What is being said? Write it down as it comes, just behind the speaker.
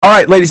All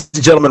right, ladies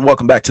and gentlemen,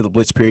 welcome back to the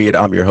Blitz period.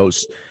 I'm your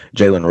host,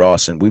 Jalen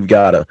Ross, and we've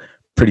got a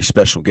pretty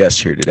special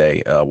guest here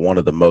today. One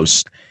of the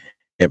most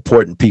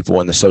important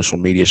people in the social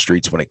media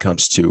streets when it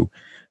comes to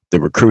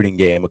the recruiting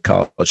game of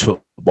college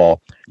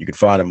football. You can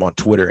find him on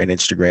Twitter and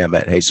Instagram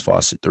at Hayes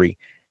Fawcett3.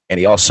 And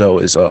he also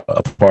is a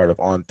part of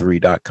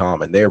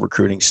on3.com and their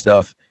recruiting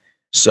stuff.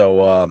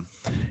 So,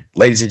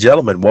 ladies and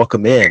gentlemen,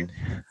 welcome in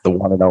the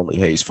one and only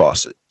Hayes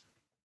Fawcett.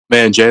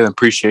 Man, Jalen,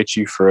 appreciate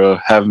you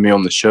for having me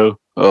on the show.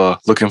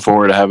 Looking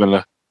forward to having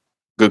a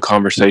good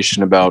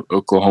conversation about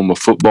Oklahoma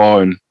football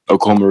and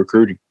Oklahoma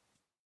recruiting.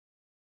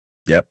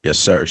 Yep. Yes,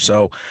 sir.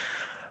 So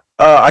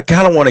I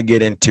kind of want to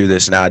get into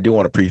this now. I do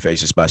want to preface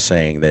this by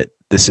saying that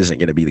this isn't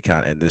going to be the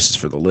kind of, and this is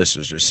for the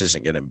listeners, this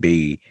isn't going to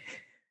be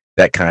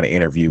that kind of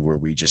interview where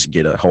we just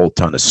get a whole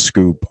ton of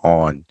scoop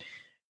on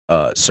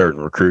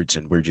certain recruits,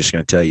 and we're just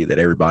going to tell you that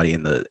everybody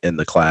in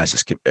the class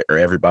is, or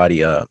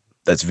everybody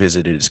that's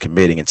visited is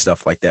committing and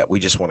stuff like that. We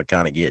just want to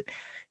kind of get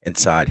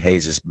inside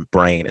Hayes'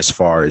 brain as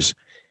far as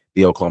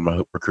the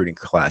Oklahoma recruiting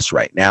class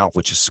right now,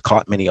 which has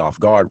caught many off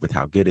guard with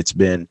how good it's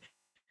been,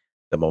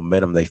 the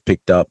momentum they've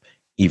picked up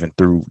even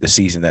through the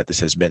season that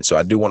this has been. So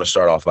I do want to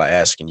start off by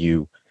asking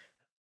you,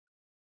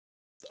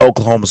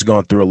 Oklahoma's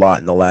gone through a lot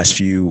in the last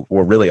few,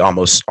 or really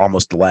almost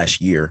the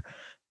last year.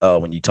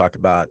 When you talk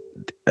about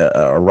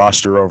a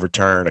roster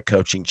overturn, a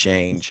coaching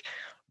change,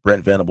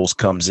 Brent Venables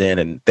comes in,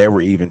 and there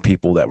were even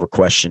people that were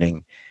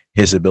questioning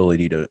his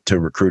ability to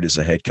recruit as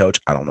a head coach.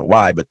 I don't know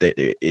why, but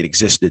it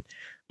existed.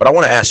 But I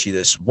want to ask you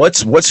this: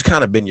 what's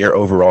kind of been your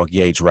overall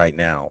gauge right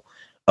now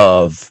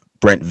of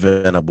Brent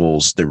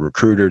Venables, the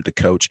recruiter, the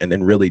coach, and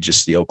then really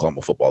just the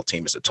Oklahoma football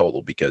team as a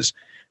total? Because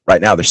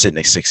right now they're sitting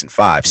at 6-5,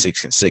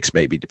 6-6,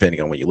 maybe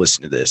depending on when you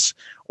listen to this,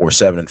 or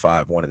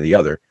 7-5, one or the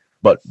other.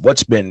 But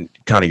what's been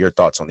kind of your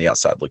thoughts on the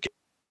outside looking?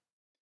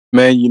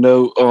 Man,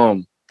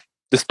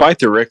 despite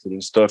the record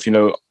and stuff,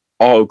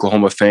 all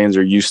Oklahoma fans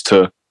are used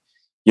to,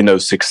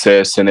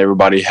 success, and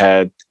everybody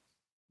had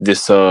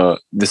this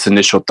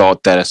initial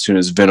thought that as soon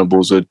as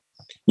Venables would,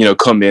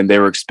 come in, they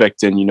were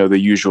expecting, the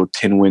usual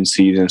 10-win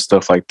season and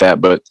stuff like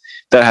that. But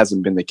that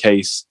hasn't been the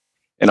case.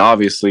 And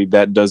obviously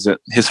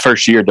his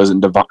first year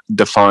doesn't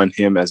define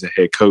him as a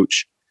head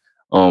coach.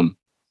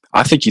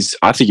 I think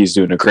he's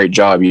doing a great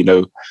job,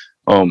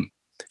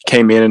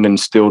 came in and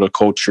instilled a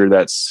culture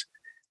that's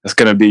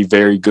going to be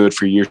very good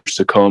for years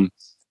to come.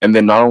 And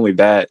then not only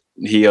that,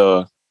 he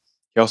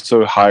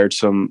also hired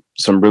some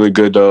really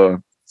good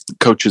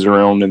coaches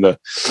around in the,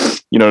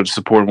 to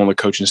support him on the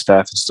coaching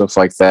staff and stuff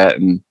like that.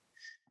 And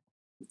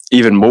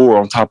even more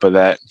on top of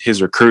that,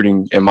 his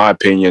recruiting, in my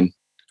opinion,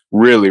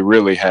 really,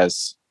 really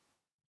has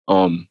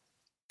been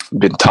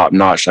top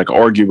notch. Like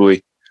arguably,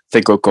 I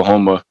think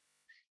Oklahoma,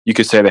 you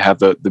could say they have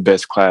the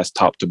best class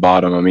top to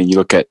bottom. I mean, you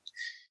look at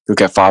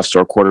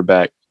 5-star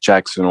quarterback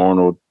Jackson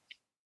Arnold,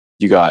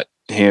 you got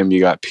him, you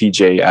got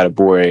PJ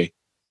Adebawore,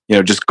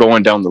 just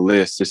going down the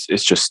list,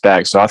 it's just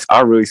stacked. So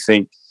I really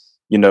think,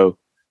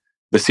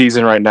 the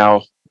season right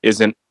now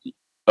isn't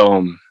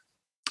a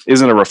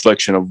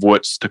reflection of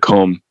what's to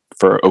come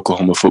for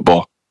Oklahoma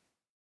football.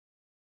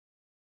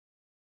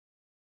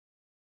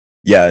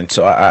 Yeah, and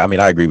so I mean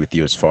I agree with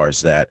you as far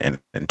as that, and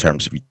in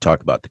terms of you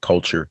talk about the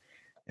culture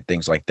and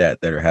things like that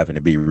are having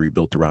to be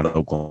rebuilt around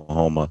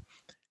Oklahoma,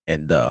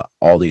 and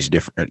all these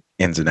different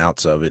ins and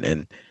outs of it,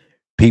 and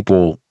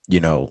people,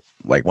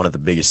 like one of the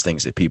biggest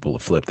things that people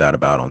have flipped out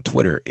about on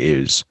Twitter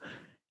is,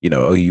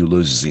 OU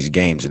loses these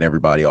games and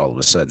everybody all of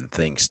a sudden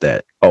thinks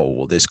that, oh,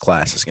 well, this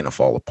class is going to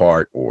fall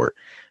apart, or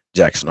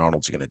Jackson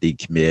Arnold's going to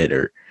decommit,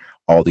 or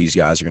all these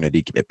guys are going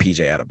to decommit. PJ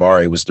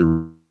Adebawore was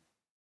the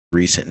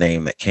recent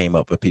name that came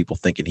up with people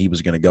thinking he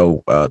was going to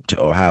go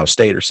to Ohio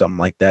State or something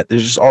like that.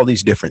 There's just all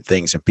these different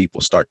things, and people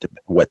start to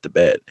wet the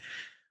bed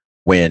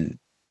when,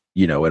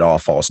 it all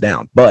falls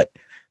down. But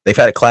they've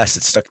had a class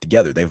that's stuck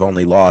together. They've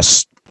only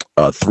lost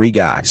 3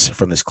 guys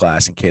from this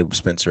class, and Caleb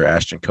Spencer,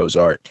 Ashton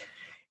Cozart,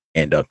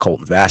 and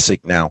Colton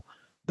Vasek. Now,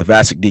 the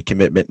Vasek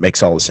decommitment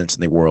makes all the sense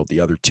in the world. The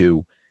other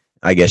 2,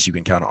 I guess you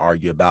can kind of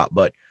argue about.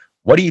 But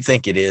what do you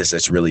think it is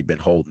that's really been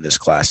holding this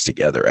class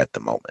together at the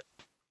moment?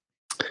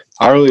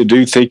 I really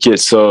do think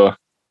it's, the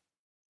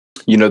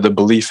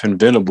belief in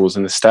Venables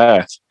and the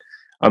staff.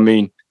 I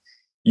mean,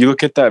 you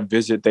look at that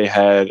visit they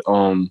had,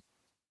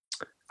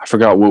 I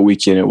forgot what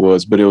weekend it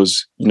was, but it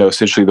was,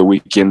 essentially the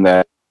weekend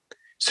that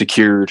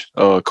secured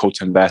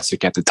Colton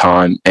Vasek at the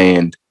time,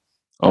 and,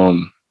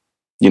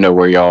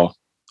 where y'all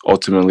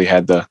ultimately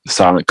had the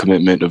silent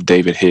commitment of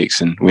David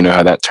Hicks, and we know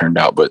how that turned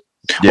out. But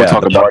we'll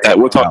talk about that.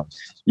 And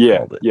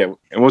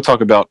we'll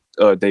talk about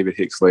David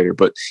Hicks later.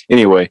 But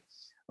anyway,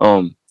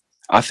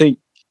 I think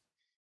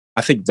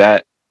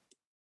that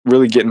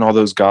really getting all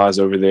those guys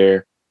over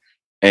there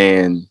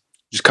and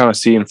just kind of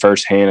seeing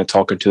firsthand and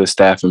talking to the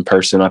staff in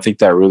person, I think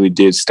that really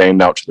did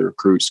stand out to the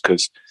recruits.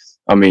 Because,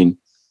 I mean,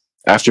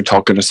 after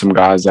talking to some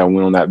guys that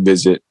went on that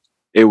visit,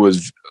 it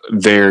was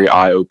very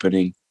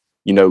eye-opening.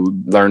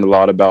 Learned a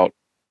lot about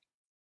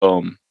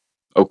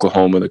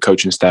Oklahoma, the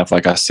coaching staff,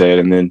 like I said,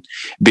 and then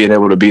being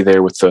able to be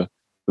there with the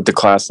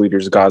class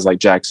leaders, guys like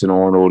Jackson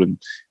Arnold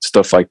and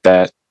stuff like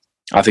that.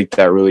 I think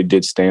that really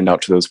did stand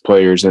out to those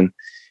players. And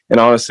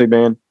honestly,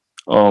 man,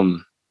 like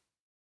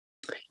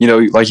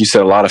you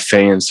said, a lot of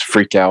fans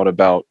freak out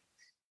about,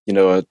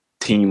 a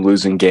team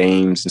losing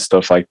games and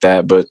stuff like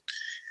that. But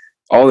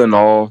all in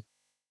all,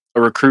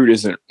 a recruit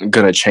isn't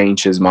going to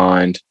change his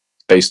mind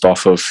based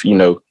off of,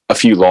 a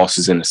few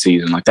losses in the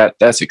season. Like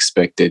that's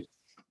expected,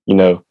 you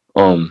know.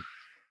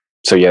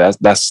 So yeah,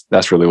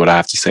 that's really what I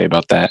have to say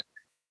about that.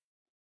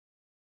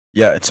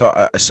 Yeah,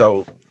 and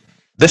so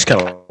this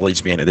kind of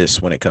leads me into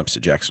this when it comes to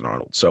Jackson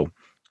Arnold. So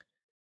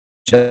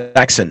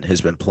Jackson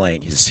has been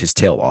playing his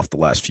tail off the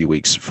last few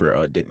weeks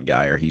for Denton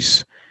Geyer.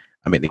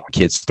 The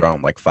kid's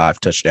thrown like 5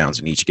 touchdowns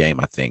in each game.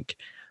 I think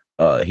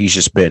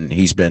he's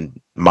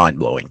been mind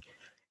blowing.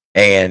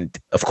 And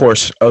of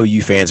course,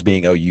 OU fans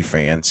being OU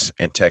fans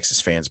and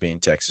Texas fans being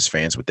Texas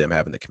fans, with them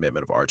having the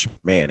commitment of Arch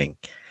Manning,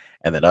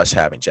 and then us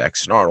having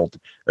Jackson Arnold.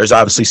 There's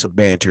obviously some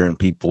banter, and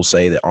people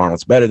say that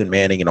Arnold's better than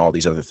Manning and all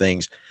these other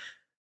things.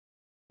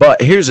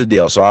 But here's the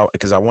deal. So,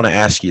 because I want to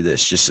ask you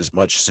this just as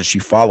much since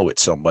you follow it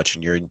so much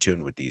and you're in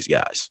tune with these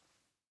guys.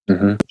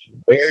 Mm-hmm.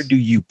 Where do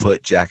you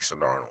put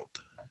Jackson Arnold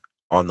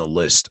on the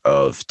list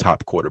of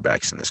top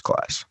quarterbacks in this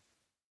class?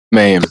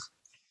 Man,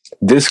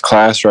 this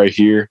class right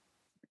here,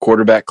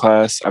 quarterback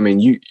class,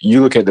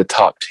 you look at the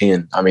top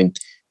 10.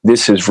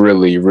 This is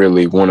really,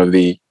 really one of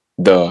the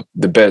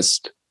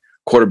best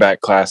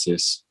quarterback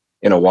classes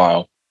in a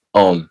while.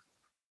 And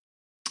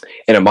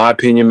in my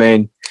opinion,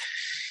 man,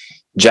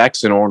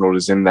 Jackson Arnold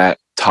is in that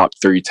top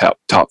 3, top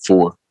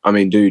 4.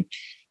 Dude,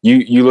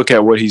 you look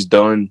at what he's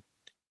done,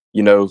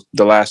 the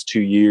last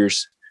 2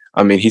 years.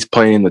 He's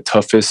playing in the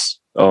toughest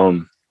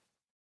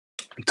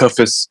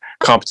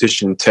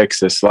competition in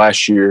Texas.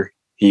 Last year,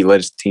 he led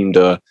his team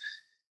to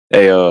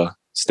a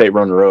state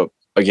runner-up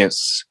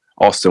against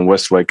Austin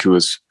Westlake, who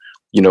was,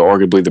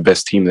 arguably the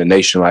best team in the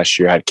nation last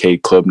year. Had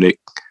Cade Klubnik,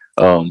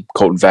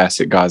 Colton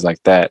Fawcett, guys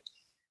like that.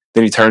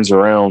 Then he turns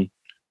around,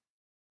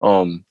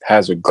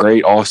 has a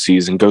great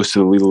offseason, goes to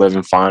the Elite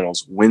 11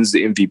 finals, wins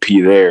the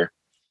MVP there.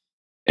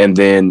 And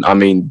then,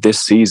 this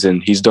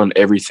season, he's done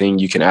everything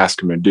you can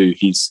ask him to do.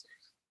 He's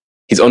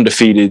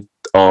undefeated,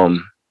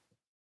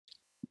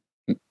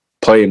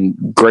 playing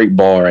great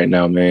ball right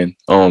now, man.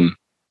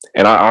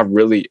 And I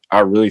really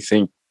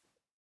think,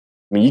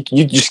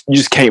 you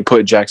just can't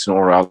put Jackson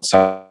Arnold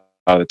outside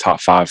of the top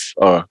 5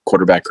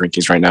 quarterback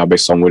rankings right now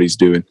based on what he's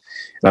doing.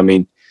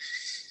 He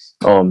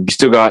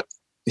still has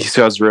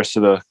the rest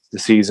of the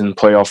season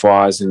playoff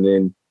wise, and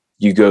then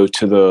you go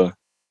to I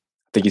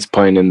think he's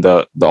playing in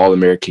the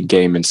All-American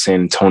game in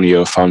San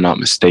Antonio, if I'm not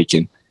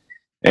mistaken.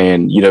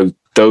 And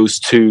those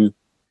 2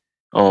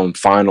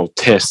 final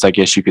tests, I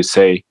guess you could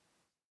say,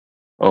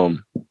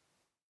 we'll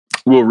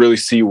really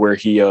see where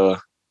he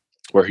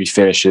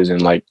finishes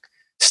and like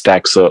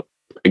stacks up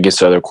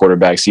against other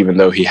quarterbacks, even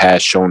though he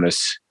has shown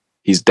us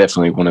he's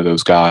definitely one of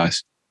those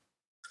guys.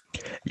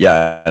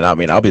 Yeah, and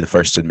I'll be the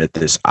first to admit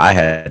this. I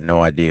had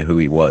no idea who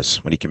he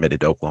was when he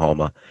committed to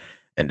Oklahoma,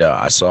 and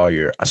I saw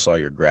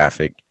your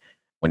graphic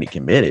when he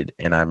committed,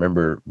 and I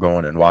remember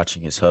going and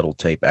watching his huddle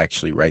tape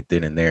actually right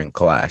then and there in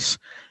class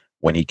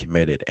when he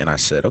committed, and I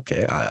said,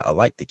 okay, I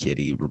like the kid.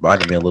 He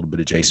reminded me a little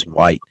bit of Jason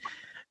White,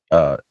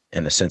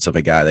 in the sense of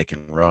a guy that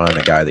can run,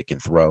 a guy that can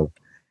throw.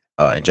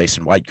 And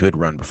Jason White could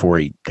run before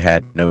he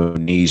had no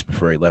knees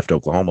before he left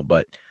Oklahoma.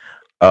 But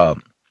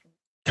kind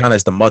of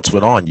as the months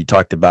went on, you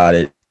talked about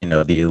it,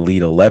 the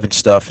Elite 11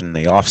 stuff in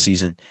the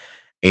offseason.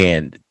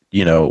 And,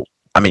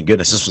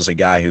 goodness, this was a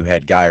guy who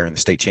had Geyer in the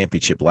state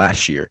championship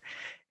last year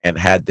and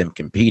had them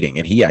competing.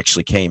 And he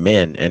actually came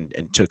in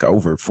and took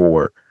over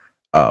for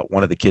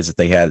one of the kids that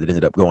they had that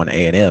ended up going to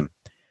A&M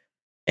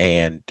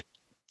and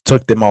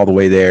took them all the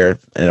way there.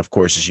 And, of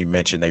course, as you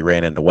mentioned, they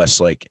ran into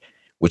Westlake,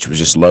 which was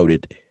just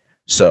loaded.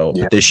 So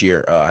yeah. But this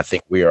year, I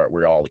think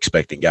we're all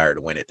expecting Geyer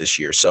to win it this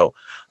year. So,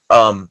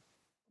 and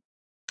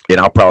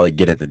I'll probably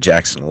get into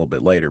Jackson a little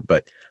bit later.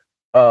 But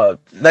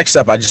next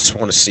up, I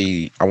want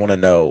to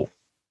know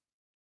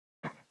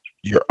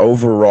your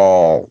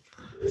overall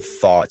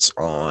thoughts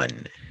on,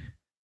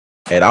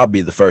 and I'll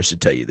be the first to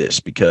tell you this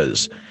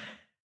because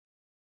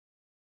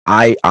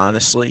I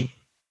honestly,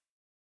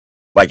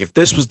 like if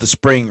this was the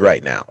spring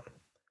right now,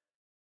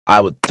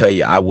 I would tell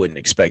you I wouldn't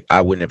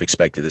have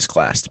expected this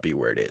class to be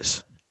where it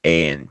is.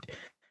 And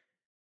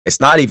it's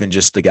not even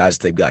just the guys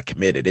they've got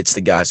committed. It's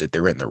the guys that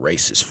they're in the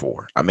races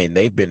for.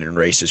 They've been in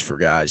races for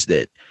guys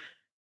that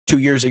 2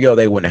 years ago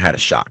they wouldn't have had a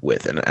shot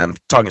with. And I'm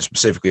talking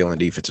specifically on the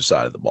defensive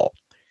side of the ball.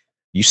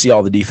 You see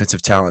all the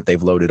defensive talent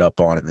they've loaded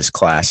up on in this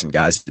class and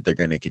guys that they're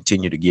going to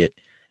continue to get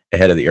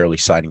ahead of the early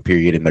signing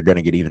period, and they're going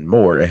to get even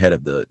more ahead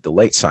of the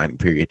late signing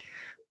period.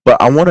 But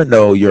I want to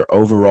know your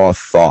overall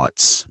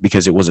thoughts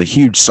because it was a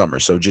huge summer.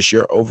 So just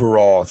your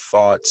overall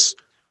thoughts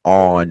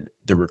on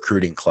the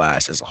recruiting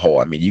class as a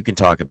whole. You can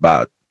talk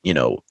about,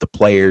 the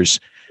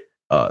players,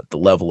 the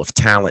level of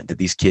talent that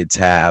these kids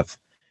have,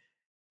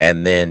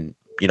 and then,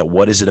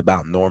 what is it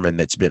about Norman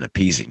that's been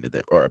appeasing to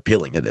them or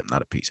appealing to them,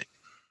 not appeasing?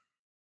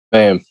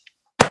 Man,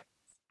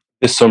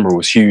 this summer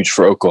was huge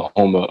for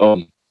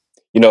Oklahoma.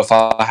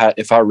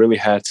 If I really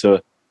had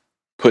to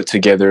put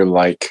together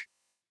like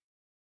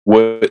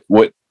what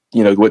what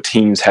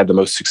teams had the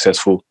most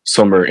successful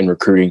summer in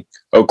recruiting,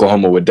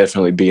 Oklahoma would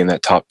definitely be in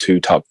that top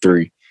 2, top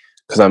 3.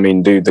 Because I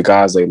mean, dude, the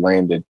guys they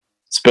landed,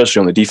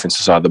 especially on the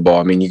defensive side of the ball.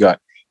 I mean, you got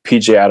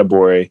PJ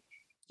Adebore,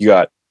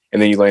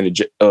 and then you landed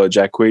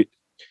JP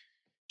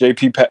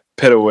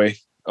Petaway,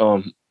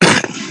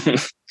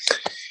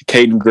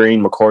 Caden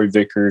Green, McCory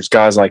Vickers,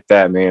 guys like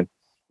that. Man,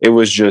 it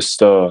was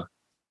just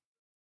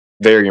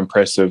very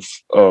impressive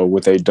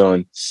what they've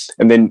done.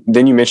 And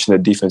then you mentioned the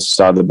defensive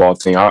side of the ball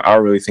thing. I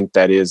really think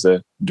that is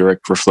a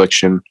direct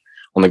reflection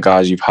on the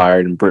guys you've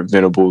hired, and Brent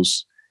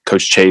Venables,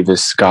 Coach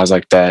Chavis, guys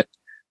like that.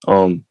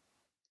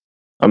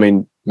 I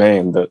mean,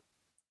 man, the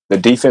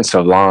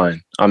defensive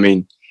line. I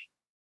mean,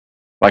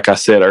 like I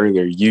said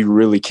earlier, you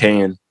really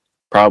can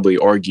probably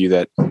argue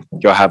that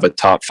you'll have a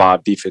top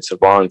 5 defensive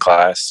line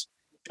class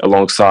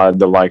alongside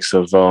the likes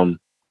of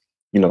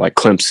like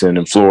Clemson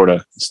and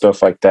Florida,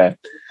 stuff like that.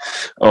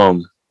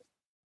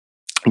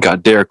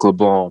 Got Derek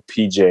LeBlanc,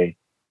 PJ.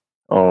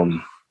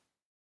 Let's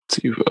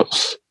see who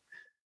else.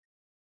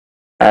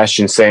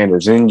 Ashton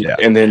Sanders,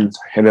 and then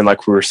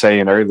like we were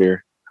saying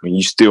earlier, I mean,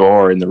 you still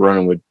are in the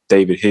running with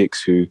David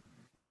Hicks, who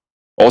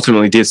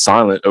ultimately did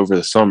silent over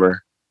the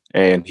summer,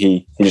 and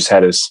he just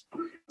had his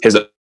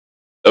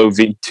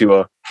OV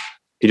to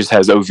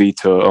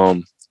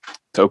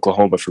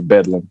Oklahoma for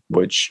Bedlam,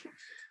 which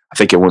I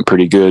think it went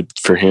pretty good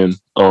for him.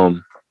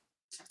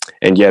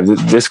 And yeah,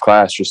 this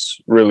class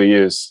just really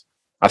is,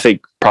 I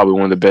think, probably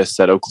one of the best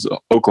that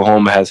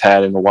Oklahoma has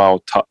had in a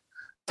while,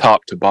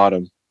 top to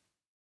bottom,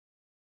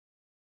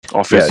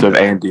 offensive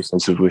and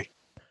defensively.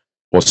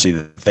 Well, see,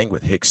 the thing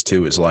with Hicks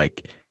too is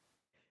like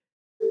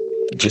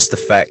just the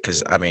fact,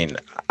 because I mean,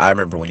 I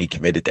remember when he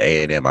committed to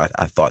A&M, I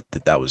thought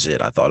that was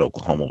it. I thought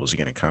Oklahoma was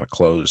going to kind of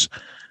close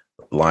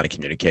the line of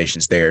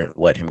communications there and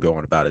let him go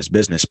on about his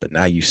business. But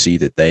now you see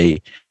that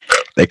they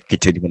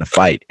continue to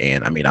fight.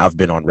 And I mean, I've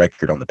been on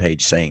record on the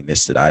page saying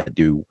this, that I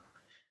do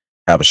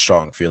have a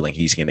strong feeling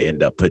he's going to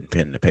end up putting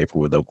pen in the paper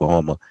with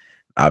Oklahoma.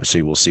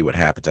 Obviously, we'll see what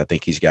happens. I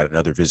think he's got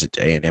another visit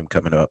to A&M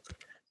coming up.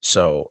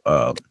 So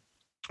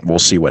we'll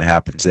see what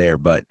happens there.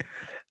 But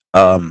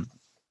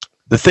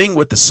the thing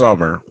with the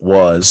summer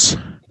was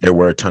there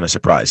were a ton of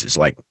surprises,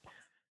 like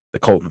the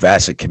Colton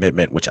Vassett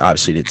commitment, which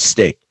obviously didn't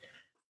stick.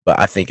 But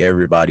I think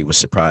everybody was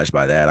surprised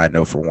by that. I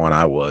know for one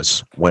I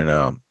was when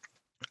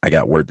I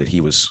got word that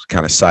he was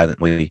kind of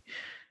silently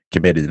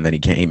committed and then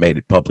he made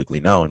it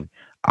publicly known.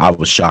 I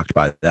was shocked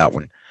by that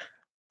one.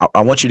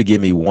 I want you to give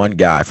me one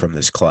guy from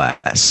this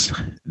class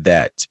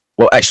that –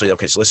 well, actually,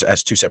 okay, so let's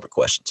ask 2 separate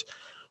questions.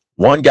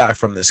 One guy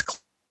from this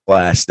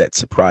class that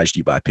surprised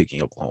you by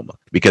picking Oklahoma,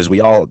 because we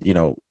all,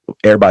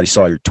 everybody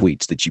saw your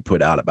tweets that you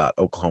put out about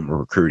Oklahoma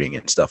recruiting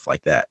and stuff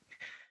like that.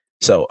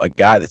 So a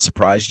guy that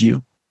surprised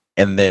you,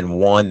 and then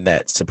one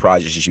that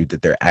surprises you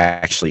that they're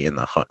actually in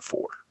the hunt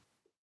for.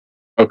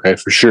 Okay,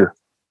 for sure.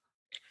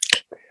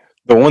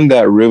 The one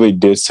that really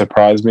did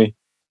surprise me,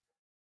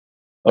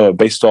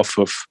 based off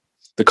of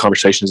the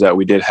conversations that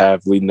we did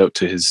have leading up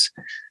to his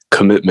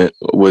commitment,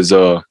 was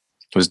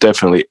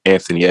definitely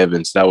Anthony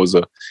Evans. That was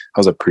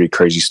a pretty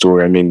crazy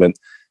story. I mean,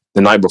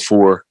 the night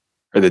before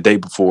or the day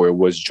before it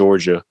was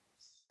Georgia,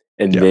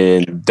 and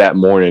then that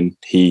morning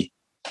he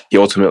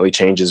ultimately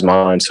changed his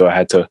mind. So I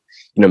had to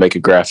make a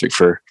graphic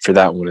for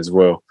that one as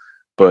well.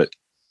 But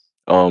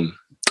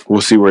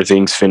we'll see where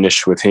things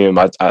finish with him.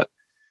 I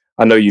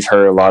know you've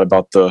heard a lot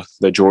about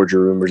the Georgia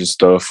rumors and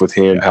stuff with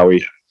him, how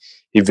he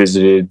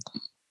visited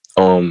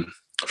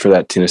for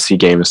that Tennessee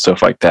game and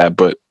stuff like that.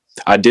 But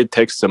I did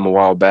text him a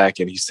while back,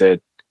 and he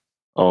said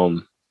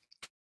Oklahoma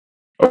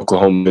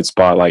mid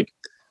spot, like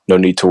no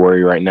need to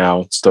worry right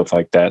now, stuff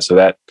like that. So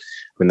that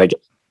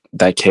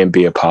that can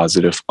be a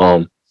positive.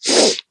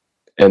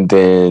 And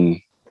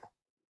then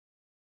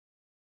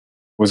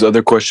was the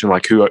other question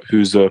like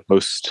who's the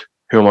most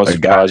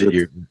surprised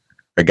with?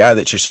 A guy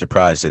that you're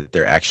surprised that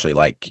they're actually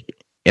like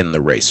in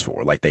the race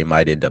for, like they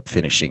might end up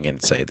finishing in,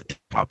 say, the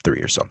top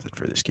 3 or something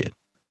for this kid.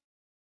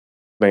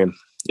 Man,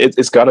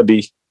 it's got to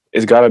be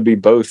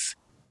both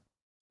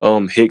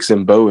Hicks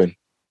and Bowen.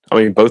 I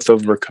mean, both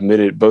of them are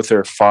committed. Both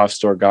are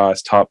 5-star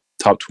guys, top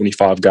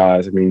 25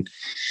 guys. I mean,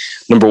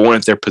 number one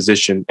at their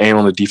position and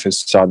on the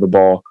defensive side of the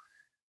ball,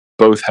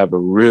 both have a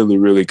really,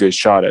 really good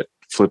shot at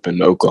flipping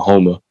to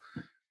Oklahoma.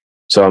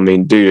 So I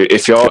mean, dude,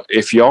 if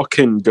y'all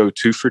can go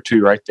 2 for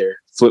 2 right there,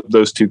 flip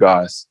those 2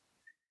 guys,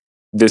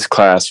 this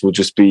class will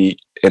just be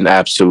an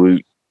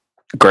absolute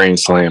grand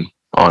slam.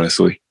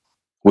 Honestly,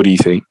 what do you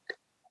think?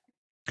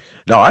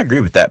 No, I agree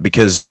with that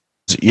because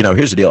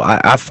here's the deal.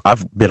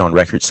 I've been on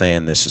record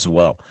saying this as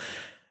well.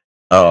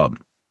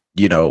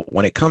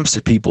 When it comes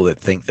to people that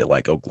think that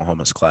like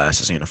Oklahoma's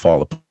class is going to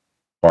fall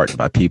apart, and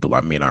by people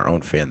I mean our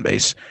own fan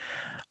base.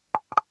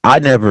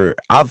 I've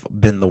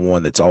been the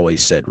one that's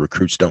always said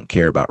recruits don't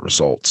care about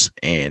results.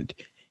 And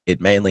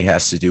it mainly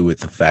has to do with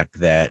the fact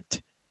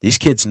that these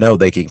kids know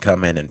they can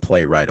come in and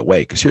play right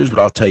away. Because here's what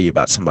I'll tell you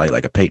about somebody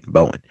like a Peyton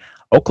Bowen.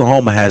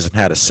 Oklahoma hasn't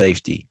had a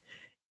safety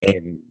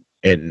in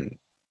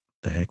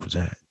the heck was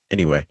that?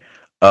 Anyway,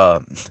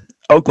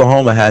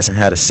 Oklahoma hasn't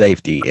had a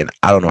safety in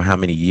I don't know how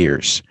many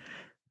years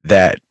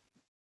that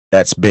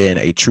that's been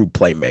a true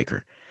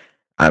playmaker.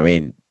 I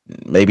mean,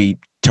 maybe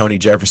Tony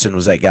Jefferson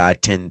was that guy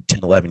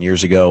 11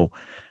 years ago,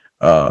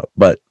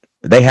 but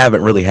they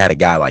haven't really had a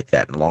guy like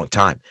that in a long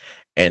time.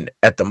 And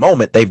at the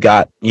moment, they've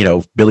got,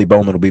 Billy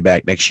Bowman will be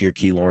back next year.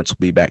 Key Lawrence will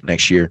be back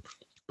next year.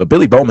 But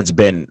Billy Bowman's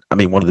been,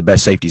 one of the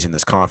best safeties in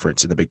this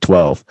conference in the Big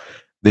 12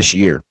 this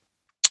year.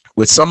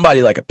 With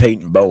somebody like a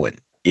Peyton Bowen,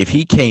 if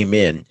he came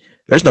in,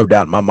 there's no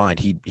doubt in my mind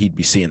he'd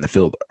be seeing the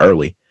field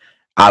early.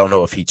 I don't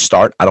know if he'd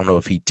start. I don't know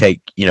if he'd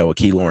take, a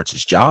Key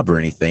Lawrence's job or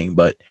anything,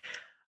 but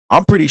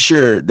I'm pretty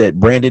sure that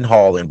Brandon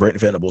Hall and Brent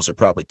Venables are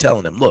probably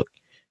telling him, look,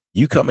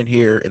 you come in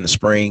here in the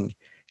spring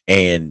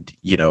and,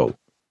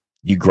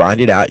 you grind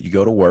it out, you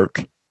go to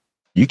work.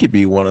 You could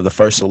be one of the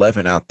first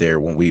 11 out there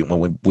when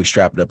we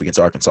strap it up against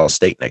Arkansas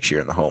State next year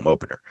in the home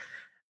opener.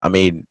 I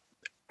mean,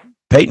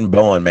 Peyton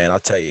Bowen, man, I'll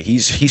tell you,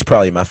 he's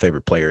probably my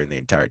favorite player in the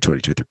entire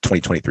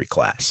 2023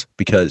 class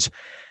because,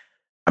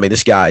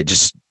 this guy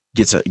just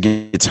gets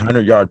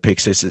 100-yard pick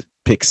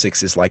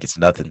sixes like it's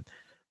nothing.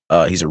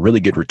 He's a really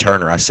good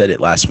returner. I said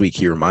it last week.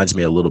 He reminds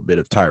me a little bit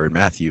of Tyrann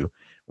Mathieu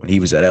when he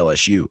was at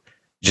LSU,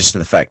 just in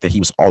the fact that he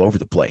was all over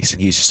the place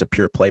and he's just a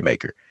pure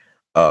playmaker.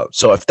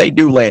 So if they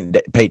do land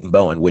Peyton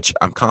Bowen, which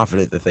I'm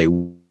confident that they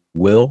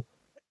will,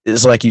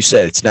 is like you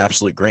said, it's an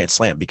absolute grand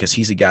slam because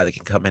he's a guy that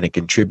can come in and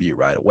contribute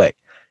right away.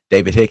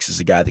 David Hicks is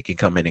a guy that can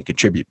come in and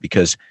contribute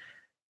because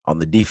on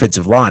the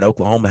defensive line,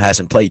 Oklahoma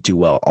hasn't played too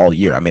well all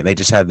year. They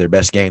just had their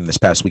best game this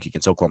past week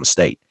against Oklahoma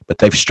State, but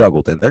they've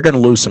struggled, and they're going to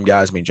lose some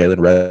guys. Jalen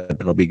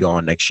Redmond will be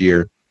gone next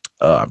year.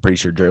 I'm pretty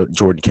sure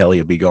Jordan Kelly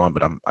will be gone,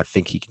 but I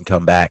think he can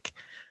come back.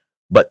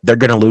 But they're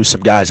going to lose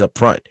some guys up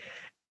front.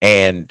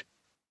 And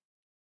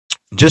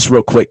just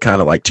real quick,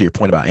 kind of like to your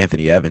point about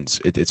Anthony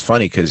Evans, it's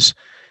funny because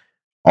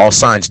all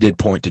signs did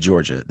point to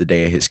Georgia the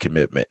day of his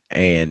commitment.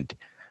 And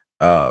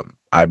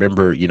I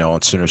remember,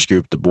 on Center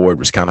Scoop, the board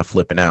was kind of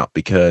flipping out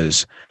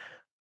because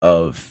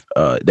of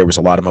there was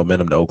a lot of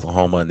momentum to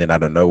Oklahoma, and then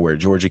out of nowhere,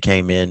 Georgia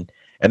came in,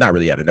 and not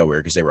really out of nowhere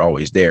because they were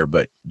always there,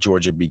 but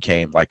Georgia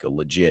became like a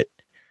legit,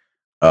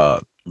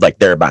 like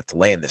they're about to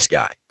land this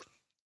guy.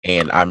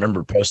 And I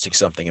remember posting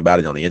something about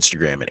it on the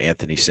Instagram, and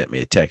Anthony sent me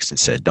a text and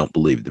said, "Don't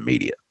believe the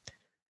media."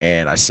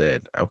 And I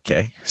said,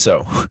 okay,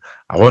 so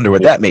I wonder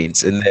what that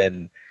means. And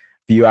then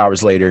a few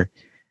hours later,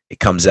 it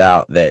comes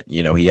out that,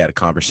 he had a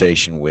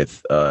conversation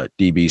with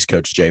DB's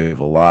coach, Jay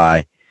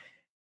Valai,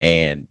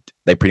 and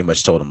they pretty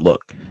much told him,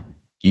 look,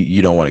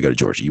 you don't want to go to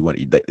Georgia.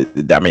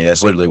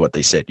 That's literally what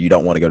they said. You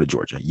don't want to go to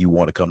Georgia. You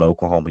want to come to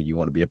Oklahoma. You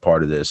want to be a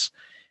part of this.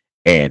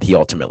 And he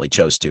ultimately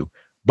chose to.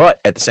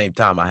 But at the same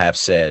time, I have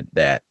said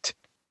that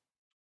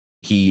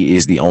he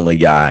is the only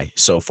guy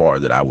so far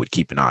that I would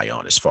keep an eye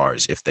on as far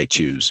as if they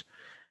choose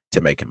to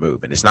make a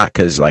move. And it's not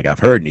because I've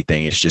heard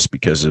anything. It's just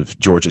because of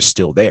Georgia's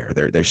still there.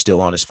 They're still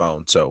on his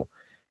phone. So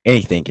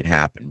anything can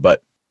happen.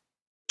 But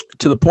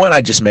to the point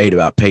I just made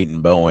about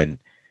Peyton Bowen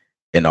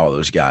and all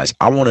those guys,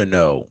 I want to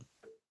know,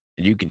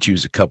 and you can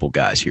choose a couple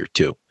guys here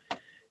too.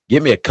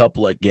 Give me a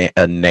couple of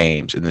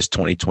names in this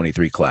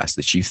 2023 class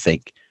that you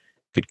think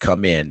could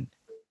come in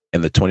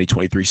the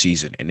 2023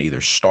 season and either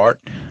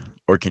start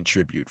or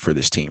contribute for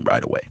this team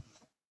right away.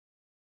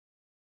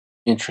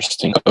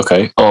 Interesting.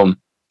 Okay.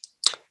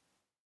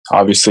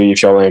 Obviously,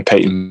 if y'all land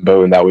Peyton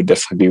Bowen, that would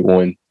definitely be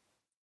one.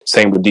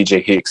 Same with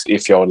DJ Hicks,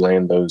 if y'all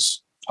land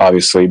those,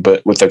 obviously.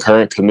 But with the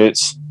current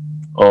commits,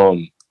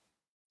 I'm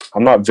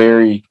not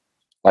very,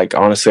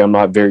 honestly, I'm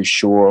not very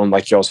sure on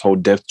y'all's whole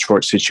depth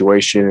chart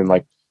situation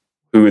and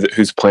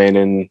who's playing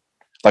in,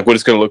 what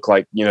it's going to look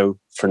like,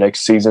 for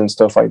next season,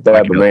 stuff like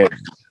that. But man,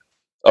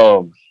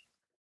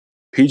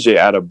 PJ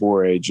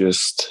Adebawore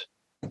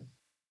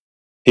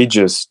he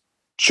just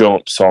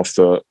jumps off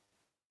the.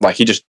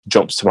 He just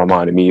jumps to my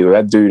mind immediately.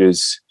 That dude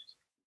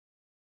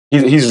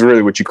he's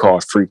really what you call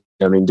a freak.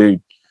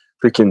 Dude,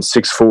 freaking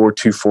 6'4",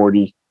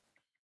 240,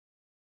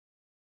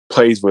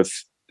 plays with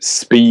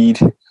speed.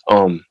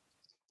 I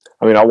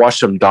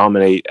watched him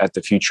dominate at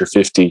the Future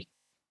 50,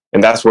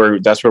 and that's where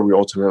we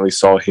ultimately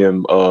saw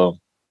him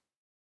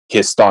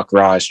his stock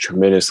rise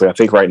tremendously. I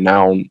think right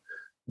now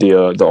the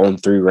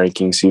On3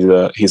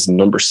 rankings, he's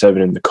number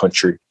 7 in the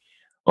country.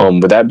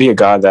 Would that be a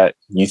guy that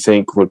you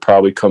think would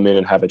probably come in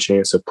and have a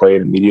chance of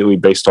playing immediately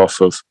based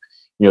off of,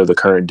 the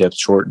current depth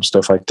chart and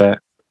stuff like that?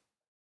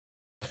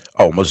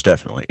 Oh, most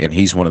definitely. And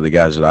he's one of the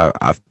guys that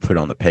I've put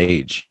on the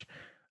page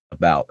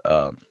about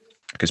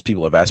because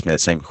people have asked me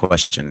that same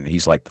question. And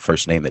he's like the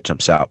first name that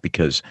jumps out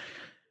because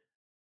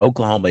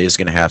Oklahoma is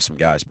going to have some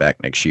guys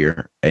back next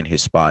year in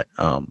his spot.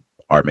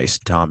 Art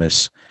Mason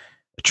Thomas,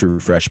 a true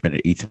freshman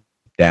at Ethan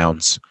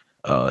Downs.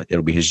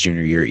 It'll be his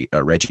junior year.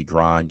 Reggie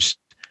Grimes.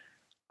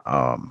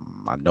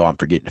 I know I'm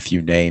forgetting a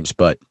few names,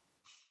 but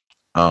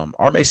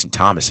R. Mason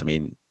Thomas,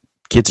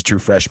 kid's a true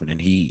freshman, and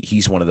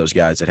he's one of those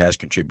guys that has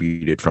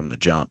contributed from the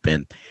jump,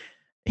 and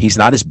he's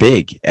not as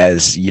big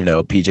as,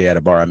 PJ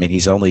Adebawore.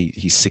 He's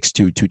 6'2",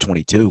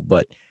 222,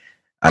 but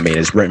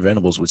as Brent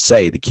Venables would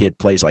say, the kid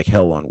plays like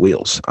hell on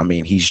wheels.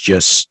 He's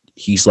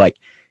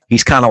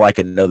kind of like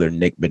another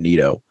Nick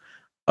Benito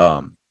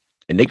Um,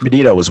 and Nick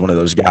Medito was one of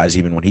those guys.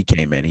 Even when he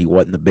came in, he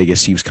wasn't the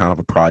biggest. He was kind of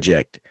a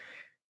project.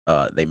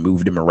 They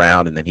moved him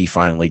around, and then he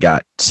finally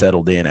got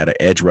settled in at an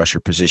edge rusher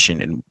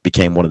position and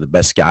became one of the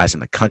best guys in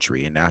the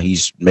country. And now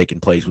he's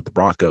making plays with the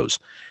Broncos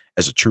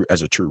as a true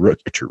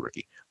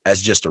rookie,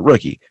 as just a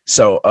rookie.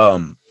 So,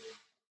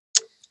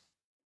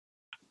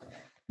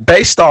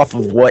 based off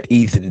of what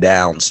Ethan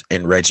Downs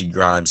and Reggie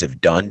Grimes have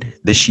done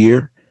this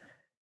year,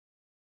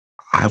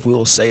 I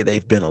will say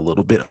they've been a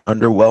little bit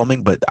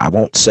underwhelming, but I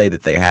won't say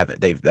that they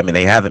haven't. They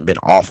haven't been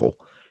awful.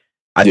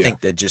 I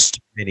think that just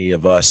many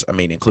of us,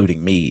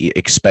 including me,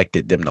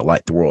 expected them to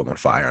light the world on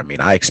fire.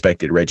 I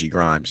expected Reggie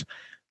Grimes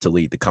to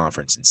lead the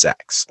conference in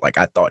sacks. Like,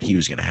 I thought he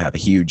was going to have a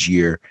huge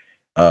year.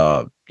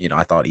 I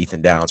thought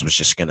Ethan Downs was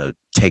just going to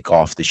take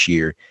off this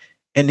year,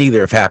 and neither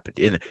have happened.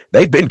 And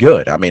they've been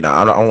good. I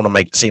don't want to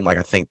make it seem like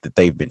I think that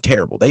they've been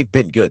terrible. They've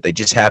been good. They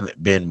just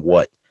haven't been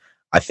what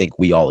I think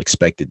we all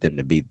expected them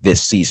to be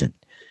this season.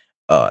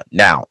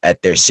 Now,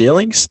 at their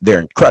ceilings,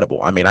 they're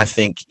incredible. I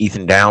think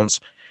Ethan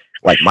Downs,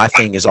 like, my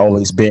thing has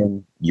always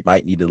been, you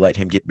might need to let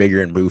him get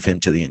bigger and move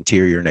him to the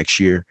interior next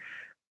year.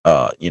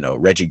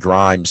 Reggie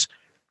Grimes,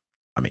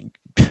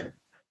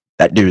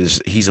 that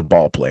dude he's a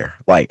ball player.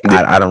 Like,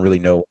 I don't really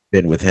know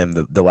been with him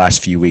the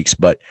last few weeks,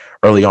 but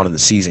early on in the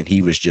season,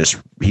 he was just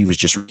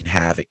wreaking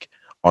havoc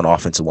on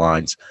offensive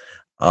lines.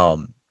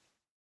 And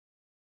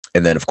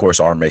then, of course,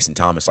 R. Mason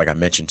Thomas, like I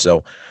mentioned.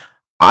 So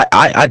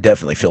I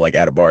definitely feel like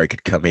Adibari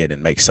could come in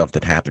and make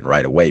something happen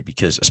right away,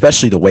 because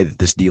especially the way that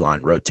this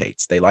D-line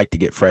rotates, they like to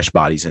get fresh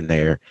bodies in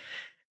there,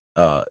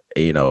 at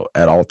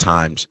all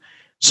times.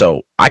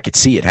 So I could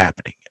see it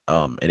happening,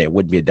 and it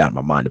wouldn't be a doubt in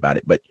my mind about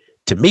it. But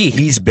to me,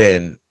 he's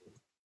been,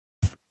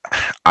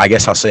 I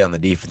guess I'll say, on the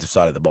defensive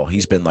side of the ball,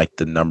 he's been like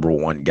the number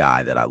one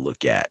guy that I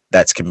look at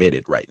that's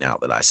committed right now,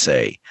 that I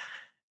say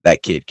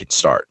that kid can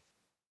start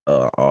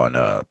on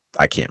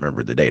I can't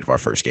remember the date of our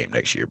first game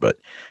next year, but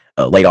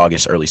late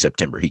August, early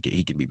September, he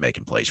can be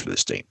making plays for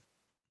this team.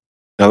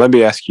 Now, let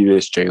me ask you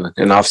this, Jalen,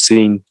 and I've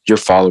seen your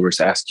followers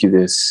ask you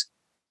this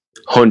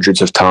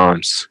hundreds of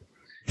times.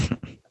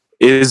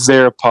 Is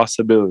there a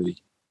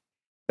possibility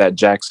that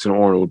Jackson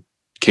Arnold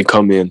can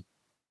come in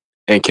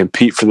and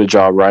compete for the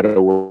job right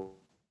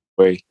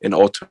away and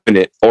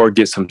alternate or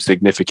get some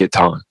significant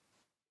time?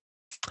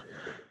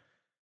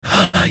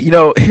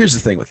 Here's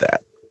the thing with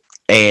that.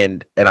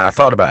 And I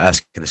thought about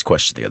asking this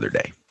question the other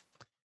day.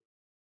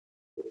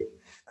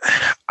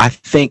 I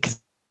think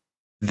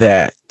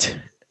that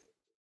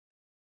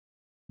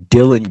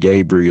Dillon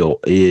Gabriel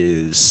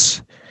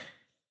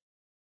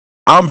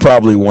I'm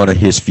probably one of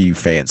his few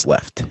fans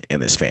left in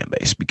this fan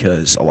base,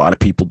 because a lot of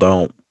people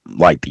don't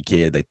like the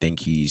kid. They think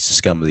he's the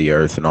scum of the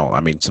earth and all.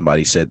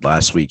 Somebody said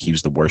last week he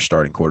was the worst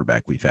starting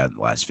quarterback we've had in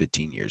the last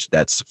 15 years.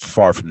 That's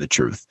far from the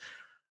truth.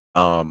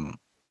 The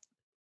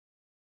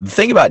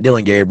thing about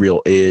Dillon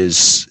Gabriel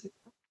is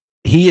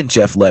he and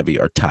Jeff Levy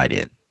are tied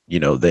in.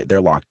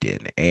 They're locked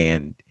in.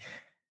 And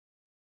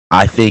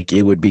I think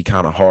it would be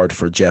kind of hard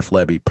for Jeff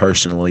Levy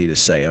personally to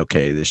say,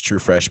 okay, this true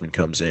freshman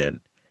comes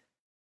in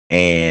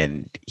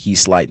and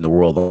he's lighting the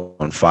world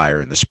on fire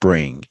in the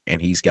spring,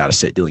 and he's got to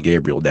sit Dillon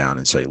Gabriel down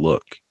and say,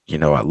 look, I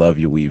love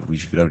you.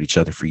 We've known each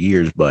other for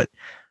years, but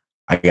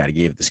I got to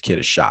give this kid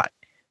a shot.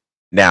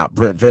 Now,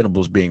 Brent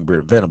Venables being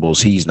Brent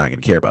Venables, he's not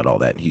going to care about all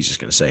that. And he's just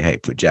going to say, hey,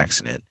 put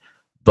Jackson in.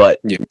 But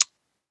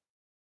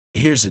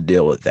here's the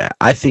deal with that.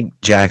 I think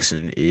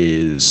Jackson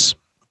is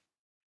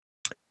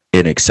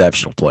an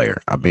exceptional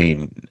player.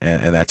 And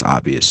that's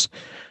obvious.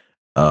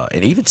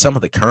 And even some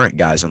of the current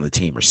guys on the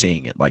team are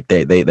seeing it. Like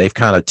they've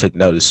kind of took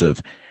notice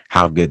of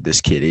how good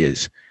this kid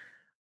is.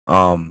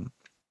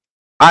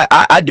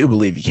 I do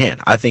believe he can.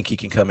 I think he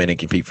can come in and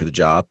compete for the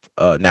job.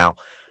 Now,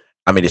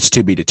 it's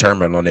to be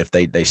determined on if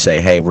they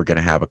say, hey, we're going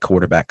to have a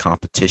quarterback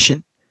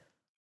competition.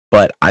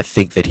 But I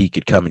think that he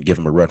could come and give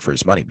him a run for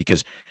his money,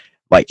 because,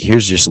 like,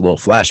 here's just a little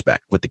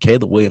flashback with the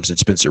Caleb Williams and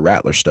Spencer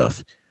Rattler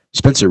stuff.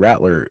 Spencer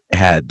Rattler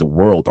had the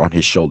world on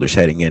his shoulders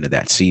heading into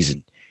that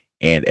season,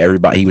 and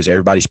he was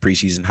everybody's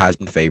preseason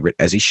Heisman favorite,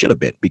 as he should have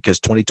been, because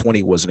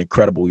 2020 was an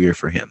incredible year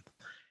for him.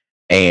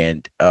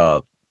 And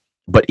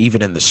but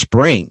even in the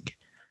spring,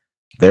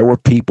 there were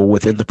people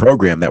within the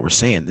program that were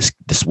saying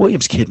this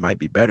Williams kid might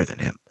be better than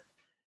him,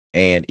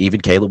 and even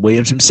Caleb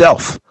Williams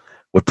himself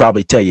would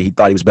probably tell you he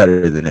thought he was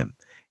better than him.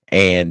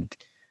 And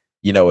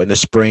in the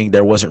spring,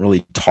 there wasn't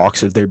really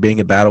talks of there being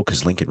a battle,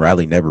 because Lincoln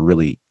Riley never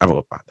really,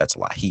 that's a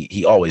lie.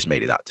 He always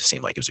made it out to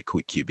seem like it was a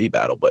quick QB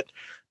battle, but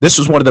this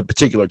was one of the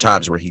particular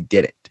times where he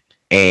didn't.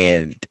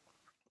 And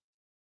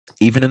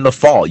even in the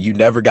fall, you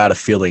never got a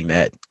feeling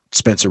that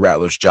Spencer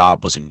Rattler's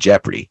job was in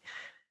jeopardy.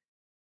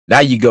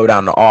 Now you go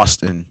down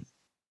to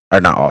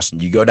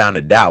you go down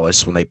to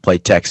Dallas when they play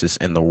Texas,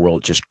 and the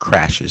world just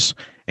crashes,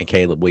 and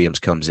Caleb Williams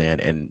comes in,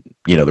 and,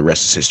 the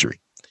rest is history.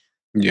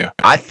 Yeah.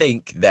 I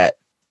think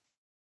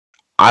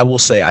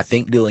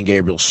Dillon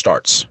Gabriel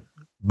starts,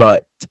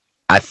 but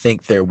I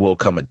think there will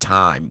come a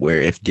time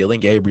where if Dillon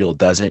Gabriel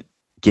doesn't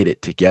get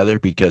it together,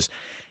 because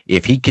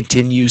if he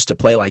continues to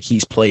play like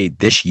he's played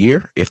this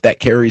year, if that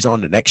carries on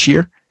to next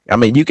year, I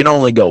mean, you can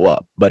only go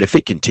up, but if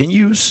it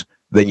continues,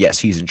 then yes,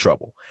 he's in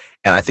trouble.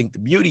 And I think the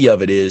beauty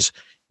of it is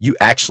you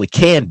actually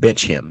can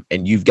bench him,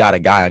 and you've got a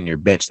guy on your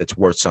bench that's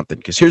worth something.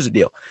 Because here's the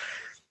deal: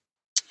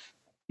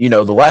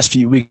 the last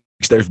few weeks,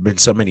 there's been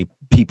so many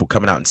people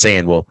coming out and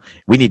saying, well,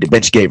 we need to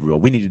bench Gabriel.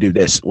 We need to do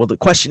this. Well, the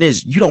question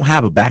is, you don't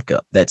have a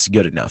backup that's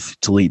good enough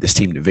to lead this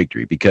team to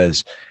victory,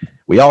 because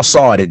we all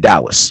saw it in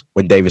Dallas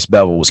when Davis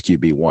Bevel was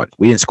QB1.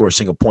 We didn't score a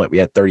single point. We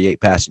had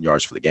 38 passing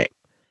yards for the game.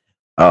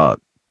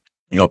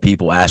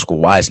 People ask, well,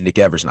 why is Nick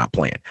Evers not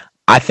playing?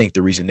 I think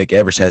the reason Nick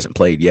Evers hasn't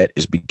played yet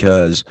is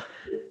because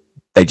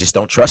they just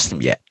don't trust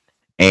him yet.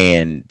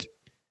 And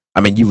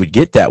I mean, you would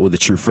get that with a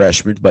true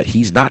freshman, but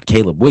he's not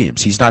Caleb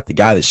Williams. He's not the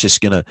guy that's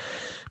just going to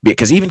be,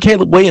 because even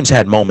Caleb Williams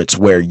had moments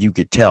where you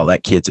could tell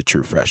that kid's a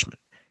true freshman.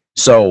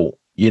 So,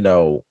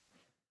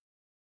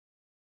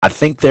 I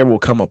think there will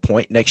come a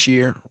point next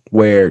year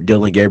where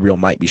Dylan Gabriel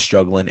might be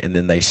struggling, and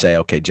then they say,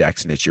 okay,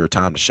 Jackson, it's your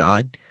time to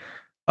shine.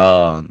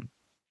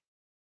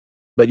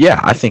 But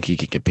yeah, I think he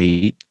can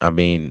compete. I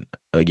mean,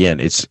 again,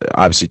 it's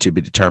obviously to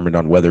be determined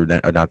on whether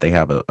or not they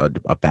have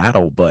a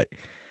battle, but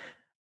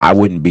I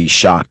wouldn't be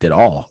shocked at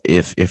all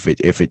if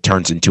it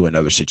turns into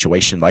another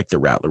situation like the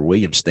Rattler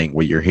Williams thing,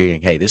 where you're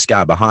hearing, hey, this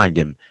guy behind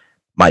him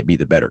might be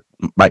the better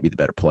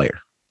player.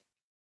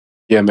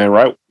 Yeah, man.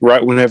 Right.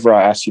 Whenever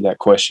I asked you that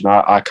question,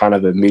 I kind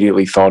of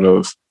immediately thought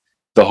of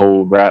the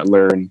whole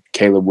Rattler and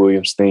Caleb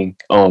Williams thing.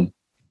 And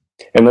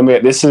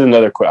this is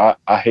another.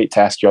 I hate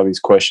to ask you all these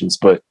questions,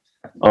 but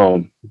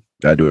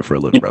I do it for a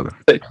living, brother.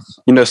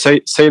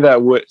 Say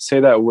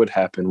that would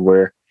happen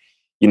where,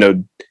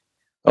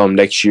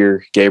 next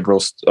year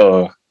Gabriel's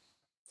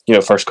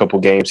first couple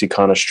games he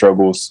kind of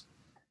struggles.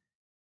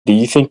 Do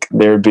you think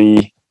there'd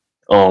be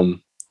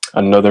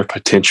another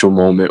potential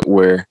moment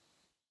where,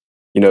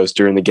 it's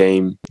during the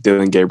game,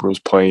 Dylan Gabriel's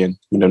playing,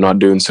 not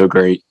doing so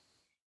great,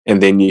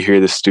 and then you hear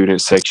the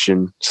student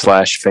section /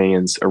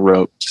 fans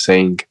erupt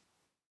saying,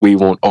 "We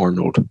want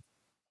Arnold"?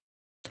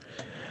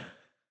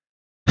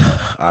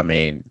 I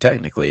mean,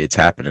 technically it's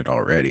happening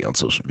already on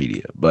social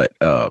media, but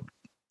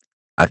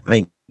I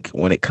think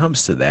when it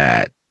comes to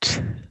that,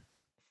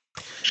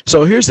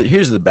 so here's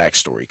the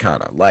backstory,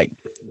 kind of like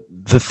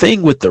the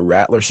thing with the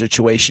Rattler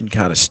situation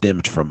kind of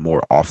stemmed from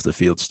more off the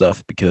field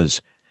stuff,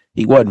 because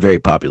he wasn't very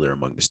popular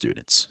among the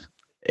students.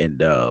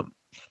 And I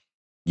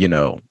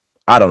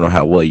don't know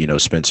how well you know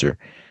Spencer,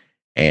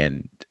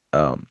 and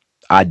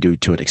I do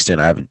to an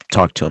extent. I haven't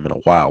talked to him in a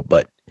while,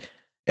 but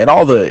and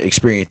all the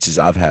experiences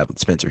I've had with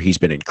Spencer, he's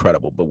been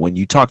incredible. But when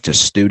you talk to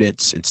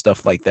students and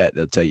stuff like that,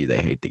 they'll tell you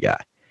they hate the guy.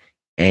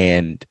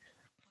 And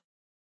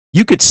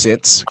you could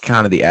sense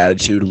kind of the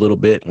attitude a little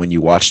bit when you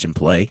watched him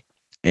play.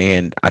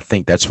 And I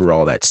think that's where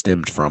all that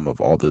stemmed from,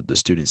 of all the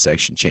student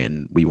section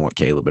chanting, "We want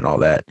Caleb," and all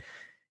that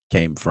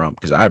came from.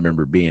 Because I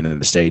remember being in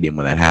the stadium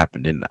when that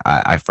happened, and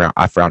I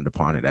frowned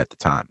upon it at the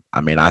time.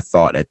 I mean, I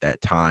thought at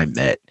that time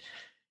that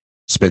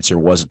Spencer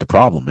wasn't the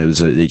problem. It was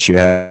that you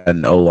had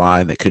an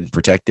O-line that couldn't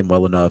protect him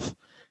well enough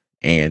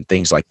and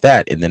things like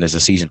that. And then as the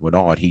season went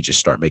on, he just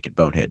started making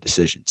bonehead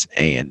decisions,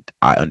 and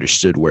I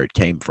understood where it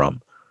came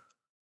from.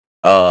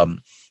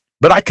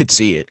 But I could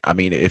see it. I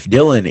mean, if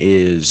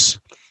Dylan's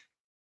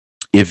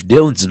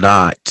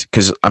not,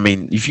 because I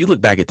mean, if you look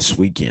back at this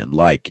weekend,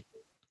 like,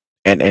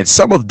 and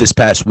some of this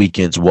past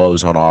weekend's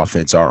woes on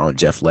offense are on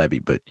Jeff Levy,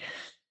 but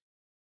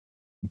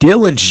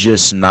Dylan's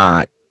just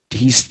not.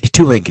 He's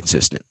too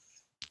inconsistent.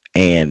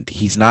 And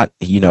he's not,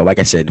 like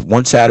I said,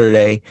 one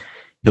Saturday,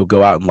 he'll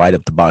go out and light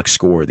up the box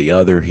score. The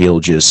other, he'll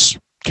just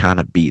kind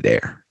of be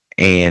there.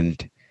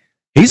 And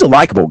he's a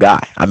likable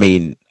guy. I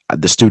mean,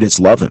 the students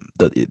love him.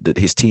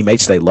 His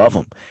teammates, they love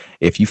him.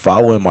 If you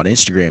follow him on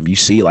Instagram, you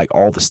see like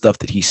all the stuff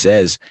that he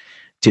says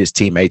to his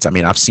teammates. I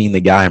mean, I've seen the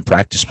guy in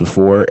practice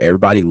before.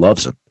 Everybody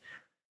loves him.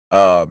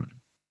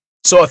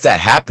 So if that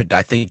happened,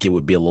 I think it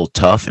would be a little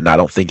tough, and I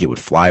don't think it would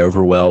fly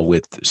over well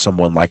with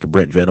someone like a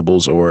Brent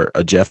Venables or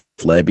a Jeff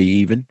Levy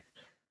even,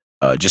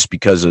 just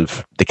because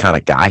of the kind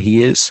of guy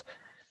he is.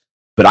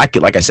 But I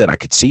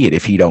could see it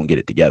if he don't get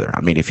it together.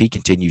 I mean, if he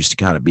continues to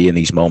kind of be in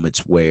these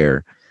moments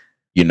where,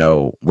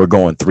 we're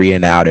going 3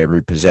 and out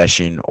every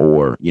possession,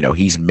 or,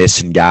 he's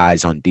missing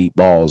guys on deep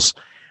balls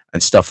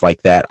and stuff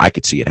like that, I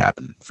could see it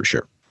happen for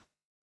sure.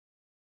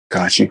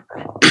 Got you.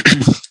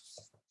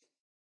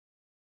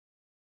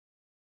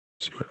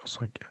 See what else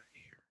I got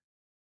here.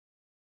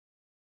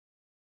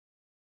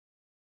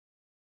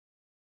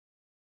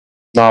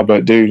 Nah,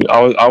 but dude,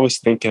 I was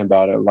thinking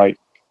about it. Like,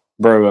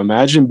 bro,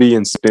 imagine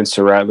being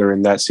Spencer Rattler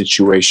in that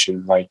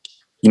situation. Like,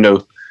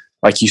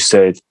 like you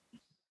said,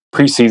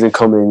 preseason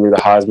coming in, you're the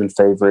Heisman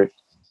favorite.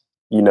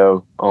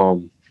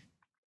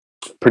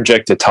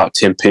 Projected top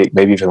 10 pick,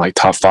 maybe even like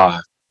top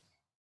 5.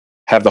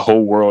 Have the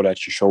whole world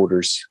at your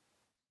shoulders,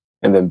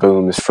 and then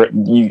boom,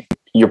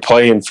 you're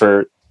playing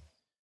for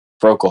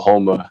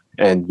Oklahoma,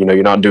 and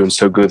you're not doing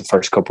so good the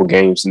first couple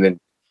games, and then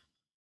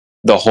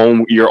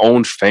your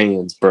own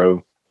fans,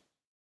 bro,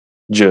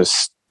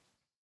 just,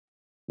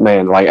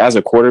 man, like as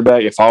a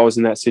quarterback, if I was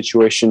in that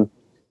situation,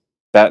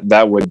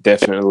 that would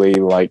definitely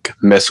like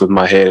mess with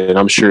my head, and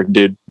I'm sure it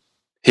did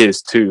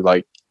his too.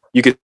 Like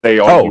you could say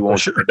all you Oh, for want,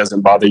 sure. it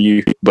doesn't bother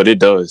you, but it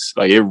does.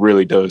 Like it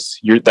really does.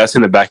 That's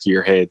in the back of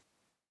your head.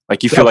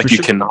 Like you Yeah, feel for like you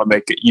sure. cannot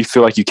make it. You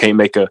feel like you can't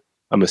make a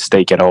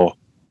mistake at all.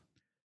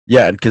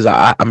 Yeah, because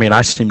I mean,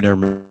 I seem to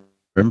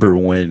remember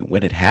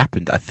when it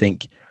happened. I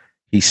think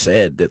he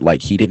said that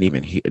like he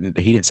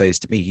didn't say this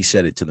to me. He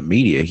said it to the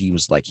media. He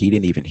was like he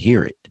didn't even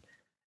hear it,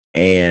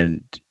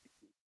 and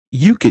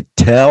you could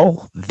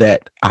tell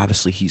that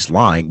obviously he's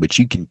lying, but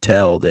you can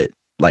tell that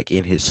like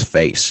in his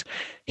face,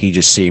 he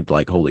just seemed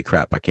like holy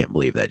crap, I can't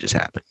believe that just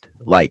happened.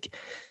 Like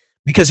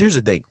because here's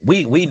the thing,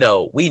 we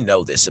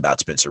know this about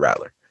Spencer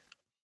Rattler.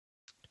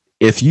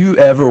 If you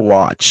ever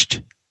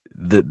watched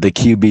the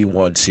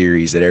QB1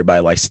 series that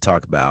everybody likes to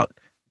talk about,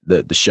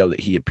 the show that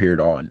he appeared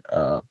on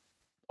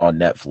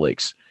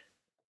Netflix,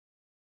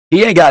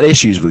 he ain't got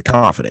issues with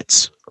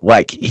confidence.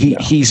 Like No.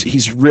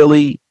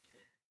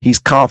 he's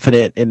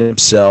confident in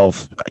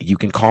himself. You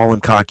can call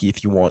him cocky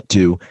if you want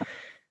to.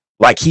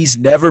 Like he's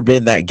never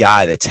been that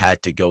guy that's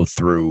had to go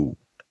through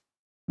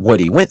what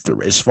he went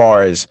through as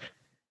far as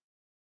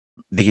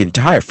the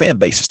entire fan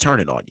base is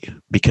turning on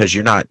you because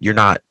you're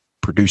not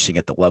producing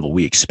at the level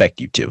we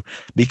expect you to.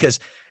 Because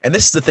and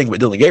this is the thing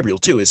with Dylan Gabriel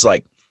too, is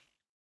like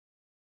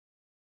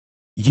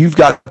you've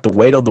got the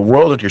weight of the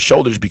world on your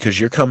shoulders because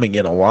you're coming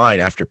in a line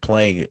after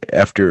playing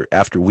after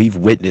we've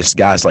witnessed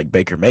guys like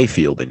Baker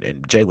Mayfield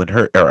and Jalen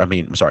Hurts, or I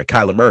mean, I'm sorry,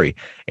 Kyler Murray,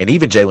 and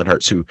even Jalen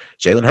Hurts, who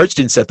Jalen Hurts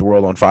didn't set the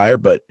world on fire,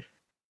 but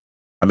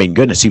I mean,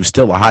 goodness, he was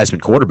still a Heisman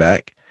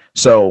quarterback.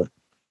 So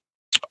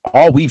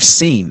all we've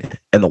seen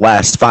in the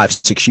last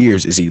 5-6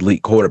 years is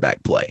elite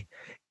quarterback play,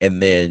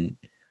 and then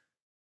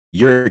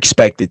you're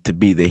expected to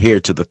be the heir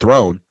to the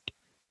throne,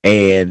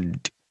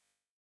 and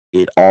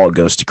it all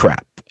goes to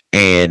crap.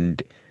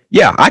 And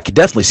yeah, I could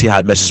definitely see how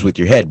it messes with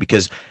your head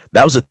because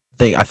that was a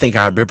thing. I think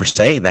I remember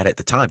saying that at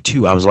the time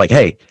too. I was like,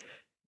 hey,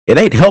 it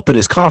ain't helping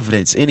his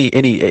confidence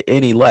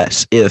any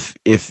less if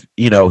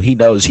he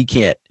knows he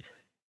can't.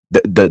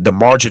 The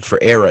margin for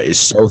error is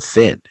so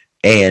thin,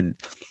 and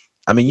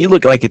I mean, you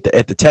look like at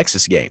the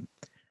Texas game.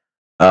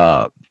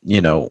 Uh,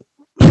 you know,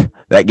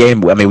 that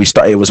game. I mean,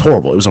 it was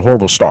horrible. It was a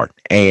horrible start,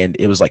 and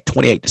it was like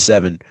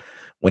 28-7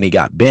 when he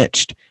got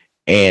benched,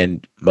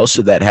 and most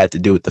of that had to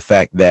do with the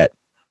fact that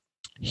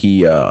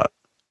he I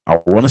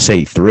want to say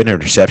he threw an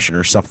interception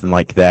or something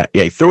like that.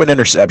 Yeah, he threw an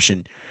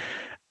interception,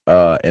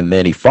 and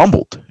then he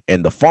fumbled.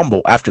 And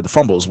after the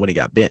fumble is when he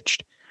got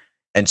benched.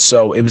 And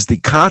so it was the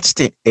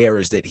constant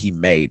errors that he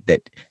made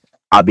that,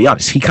 I'll be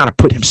honest, he kind of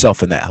put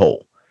himself in that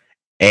hole.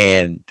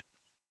 And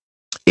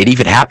it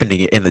even happened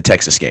in the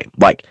Texas game.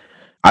 Like,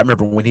 I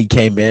remember when he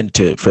came in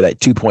for that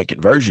 2-point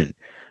conversion,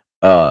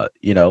 the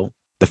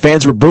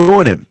fans were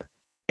booing him.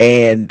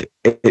 And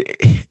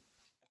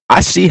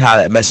I see how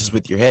that messes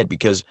with your head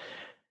because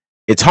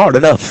it's hard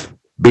enough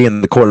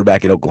being the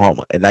quarterback at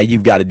Oklahoma. And now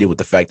you've got to deal with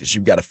the fact that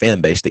you've got a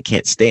fan base that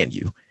can't stand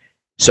you.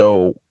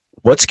 So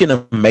what's going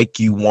to make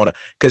you want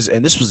to,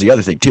 and this was the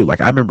other thing too.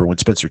 Like I remember when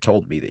Spencer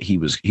told me that he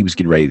was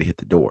getting ready to hit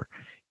the door.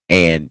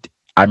 And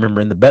I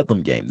remember in the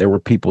Bedlam game, there were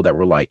people that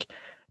were like,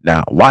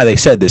 now why they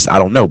said this, I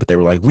don't know, but they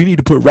were like, we need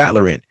to put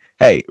Rattler in.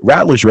 Hey,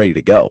 Rattler's ready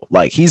to go.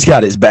 Like he's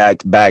got his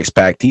bags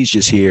packed. He's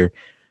just here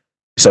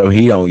so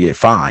he don't get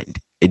fined.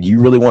 And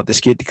you really want this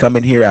kid to come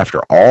in here after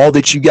all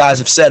that you guys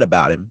have said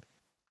about him?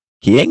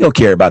 He ain't gonna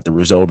care about the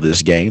result of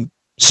this game.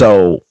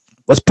 So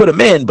let's put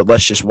him in, but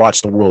let's just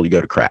watch the world go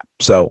to crap.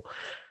 So,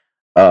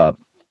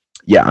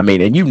 yeah, I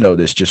mean, and you know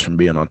this just from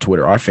being on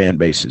Twitter. Our fan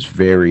base is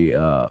very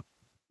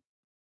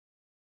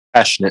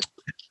Passionate.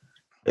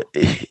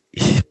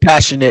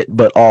 passionate,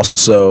 but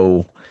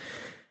also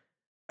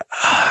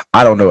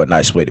I don't know a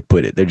nice way to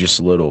put it. They're just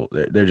a little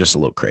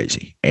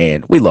crazy,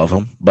 and we love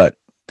them. But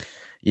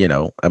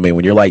I mean,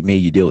 when you're like me,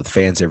 you deal with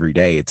fans every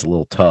day. It's a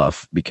little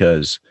tough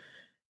because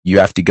you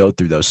have to go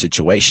through those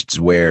situations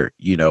where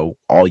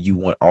all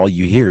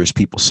you hear is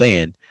people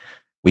saying,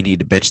 we need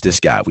to bench this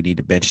guy, we need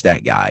to bench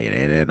that guy,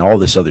 and all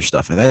this other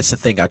stuff. And that's the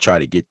thing I try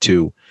to get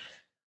to,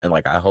 and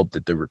like I hope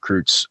that the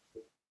recruits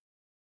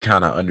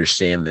kind of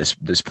understand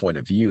this point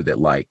of view that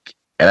like,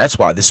 and that's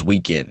why this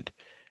weekend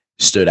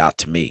stood out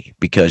to me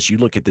because you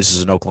look at this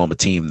as an Oklahoma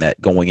team that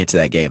going into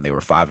that game they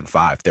were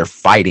 5-5. They're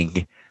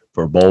fighting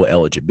for bowl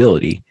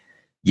eligibility,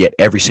 yet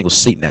every single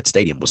seat in that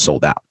stadium was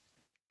sold out.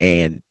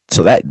 And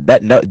so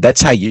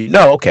that's how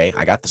okay,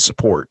 I got the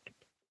support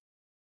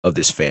of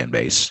this fan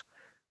base,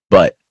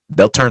 but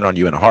they'll turn on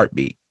you in a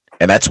heartbeat.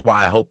 And that's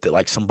why I hope that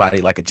like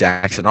somebody like a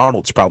Jackson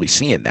Arnold's probably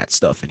seeing that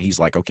stuff. And he's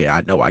like, okay, I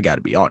know I got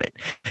to be on it.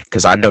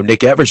 Because I know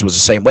Nick Evers was the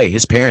same way.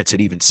 His parents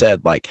had even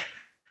said, like,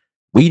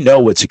 we know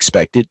what's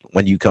expected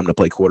when you come to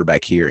play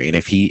quarterback here. And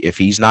if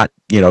he's not,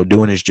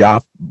 doing his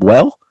job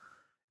well,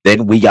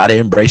 then we got to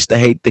embrace the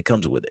hate that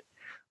comes with it.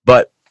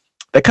 But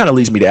that kind of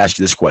leads me to ask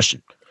you this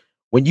question.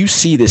 When you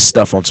see this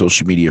stuff on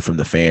social media from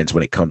the fans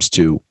when it comes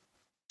to,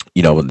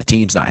 when the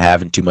team's not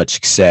having too much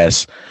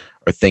success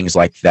or things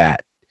like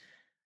that,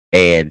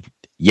 and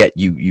yet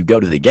you go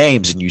to the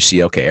games and you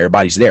see, okay,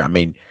 everybody's there. I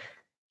mean,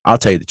 I'll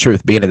tell you the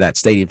truth, being in that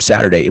stadium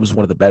Saturday, it was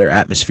one of the better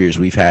atmospheres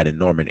we've had in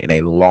Norman in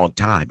a long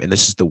time. And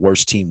this is the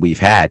worst team we've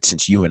had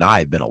since you and I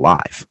have been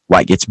alive.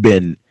 Like, it's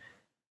been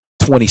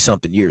 20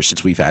 something years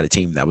since we've had a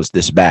team that was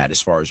this bad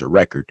as far as a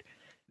record,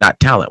 not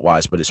talent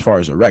wise, but as far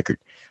as a record.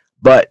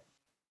 But,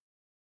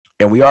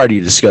 and we already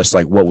discussed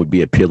like what would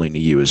be appealing to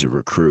you as a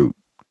recruit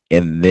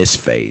in this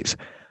phase.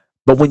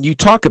 But when you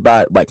talk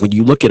about, like, when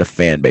you look at a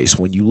fan base,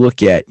 when you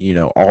look at,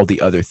 all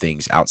the other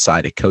things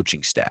outside of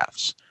coaching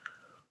staffs,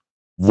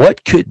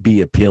 what could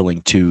be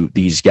appealing to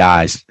these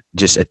guys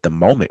just at the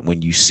moment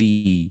when you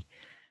see,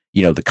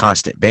 the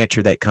constant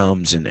banter that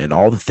comes and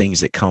all the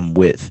things that come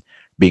with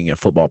being a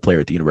football player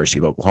at the University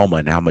of Oklahoma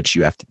and how much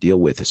you have to deal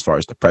with as far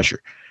as the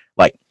pressure?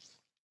 Like,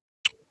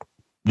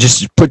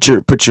 just put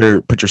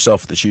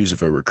yourself in the shoes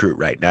of a recruit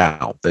right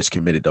now that's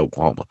committed to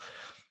Oklahoma.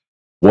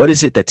 What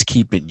is it that's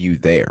keeping you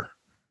there?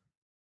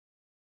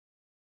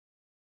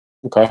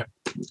 Okay.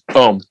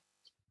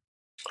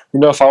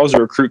 If I was a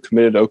recruit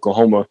committed to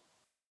Oklahoma,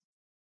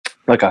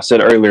 like I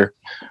said earlier,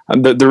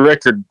 the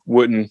record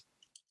wouldn't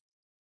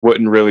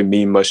really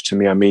mean much to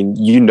me. I mean,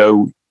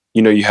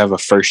 you have a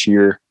first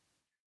year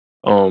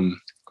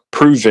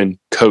proven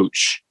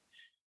coach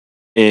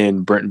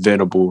in Brent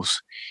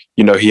Venables.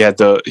 He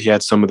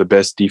had some of the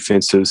best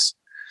defenses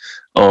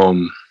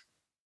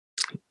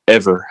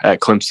ever at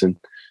Clemson.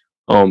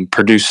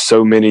 Produced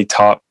so many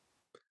top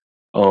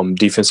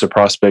defensive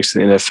prospects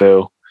in the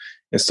NFL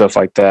and stuff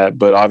like that.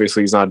 But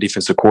obviously, he's not a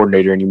defensive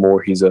coordinator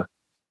anymore. He's the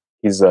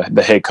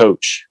head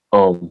coach.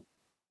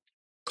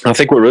 I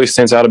think what really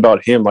stands out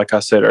about him, like I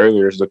said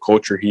earlier, is the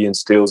culture he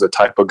instills, the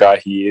type of guy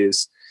he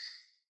is,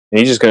 and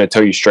he's just going to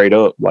tell you straight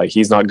up. Like,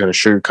 he's not going to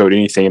sugarcoat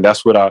anything. And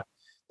that's what I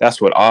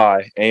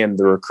and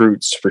the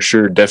recruits for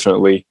sure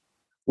definitely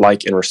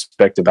like and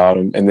respect about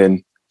him. And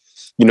then,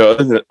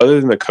 other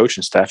than the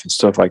coaching staff and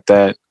stuff like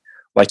that,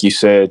 like you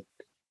said,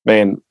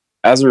 man,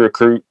 as a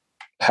recruit,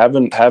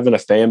 having a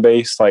fan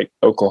base like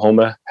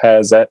Oklahoma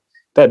has, that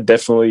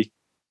definitely,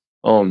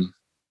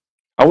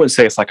 I wouldn't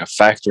say it's like a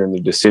factor in the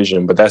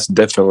decision, but that's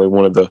definitely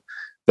one of the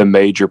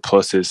major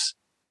pluses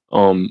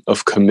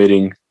of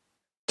committing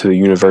to the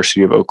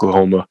University of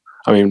Oklahoma.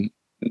 I mean,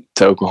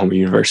 to Oklahoma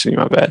University,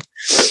 my bad.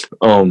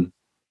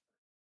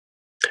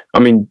 I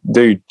mean,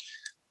 dude,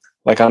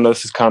 like, I know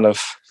this is kind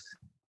of,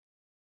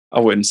 I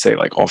wouldn't say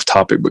like off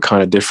topic, but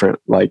kind of different.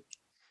 Like,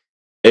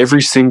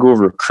 every single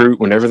recruit,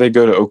 whenever they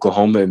go to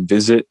Oklahoma and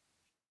visit,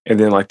 and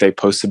then like they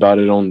post about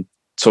it on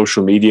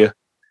social media,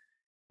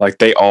 like,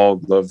 they all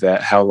love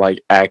that, how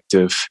like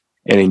active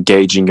and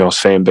engaging y'all's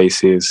fan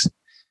base is.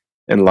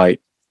 And like,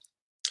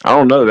 I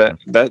don't know,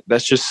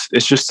 that's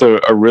just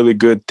a really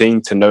good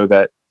thing to know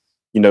that,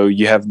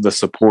 you have the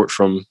support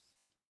from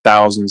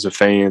thousands of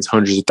fans,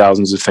 hundreds of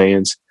thousands of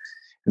fans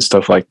and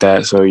stuff like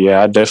that. So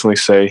yeah, I definitely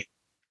say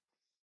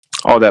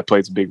all that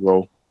plays a big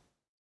role.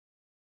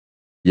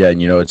 Yeah,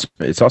 and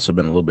it's also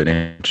been a little bit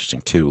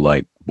interesting too,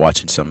 like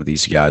watching some of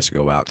these guys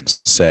go out and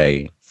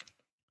say,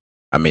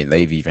 I mean,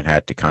 they've even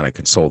had to kind of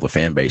console the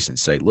fan base and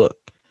say, look,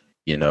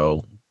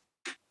 and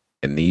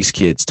these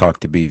kids talk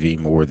to BV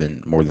more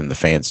than the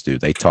fans do.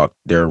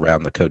 They're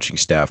around the coaching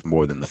staff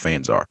more than the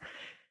fans are.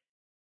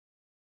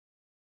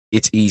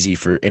 It's easy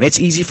for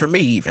me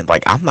even.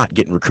 Like, I'm not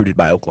getting recruited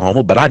by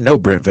Oklahoma, but I know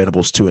Brent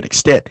Venables to an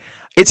extent.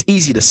 It's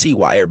easy to see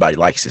why everybody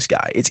likes this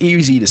guy. It's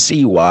easy to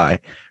see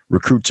why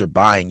recruits are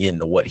buying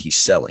into what he's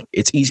selling.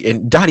 It's easy,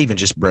 and not even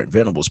just Brent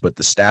Venables, but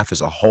the staff as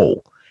a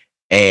whole.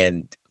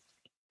 And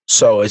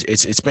so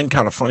it's been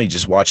kind of funny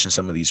just watching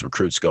some of these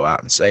recruits go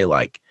out and say,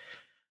 like,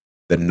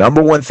 the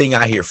number one thing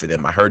I hear for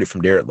them, I heard it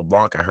from Derek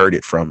LeBlanc, I heard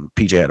it from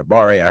PJ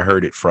Adebare, I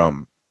heard it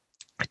from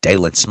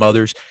Dalen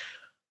Smothers.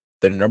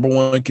 The number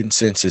one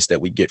consensus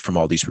that we get from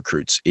all these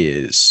recruits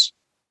is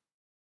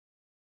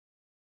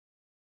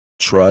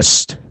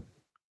trust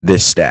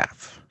this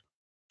staff,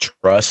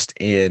 trust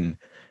in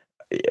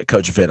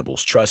Coach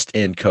Venables, trust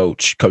in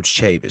Coach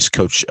Chavis,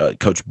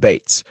 Coach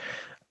Bates,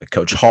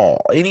 Coach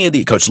Hall,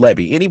 Coach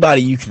Levy,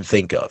 anybody you can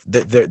think of.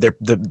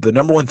 The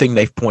number one thing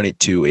they've pointed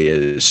to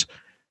is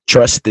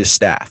trust this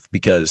staff,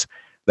 because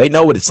they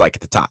know what it's like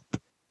at the top.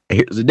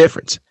 Here's the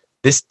difference.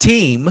 This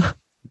team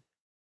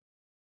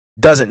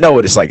doesn't know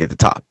what it's like at the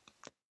top,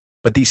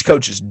 but these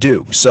coaches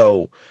do.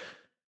 So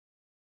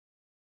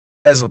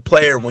as a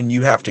player, when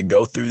you have to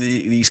go through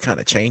these kind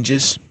of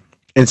changes,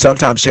 and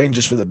sometimes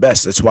changes for the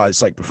best, that's why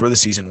it's like before the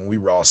season when we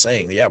were all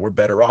saying, yeah, we're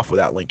better off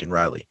without Lincoln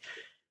Riley.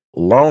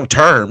 Long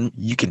term,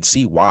 you can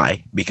see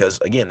why, because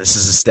again, this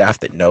is a staff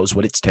that knows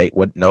what it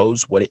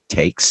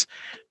takes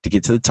to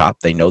get to the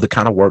top. They know the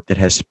kind of work that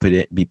has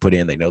to be put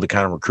in. They know the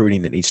kind of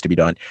recruiting that needs to be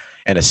done.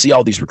 And to see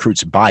all these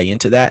recruits buy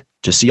into that,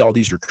 to see all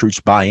these recruits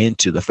buy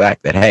into the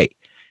fact that, hey,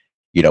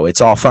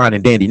 it's all fine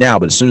and dandy now,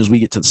 but as soon as we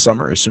get to the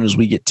summer, as soon as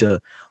we get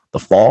to the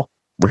fall,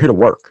 we're here to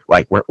work.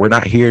 Like, we're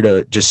not here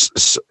to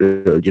just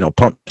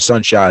pump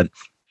sunshine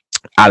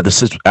out of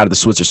the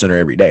Switzer Center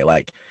every day.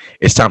 Like,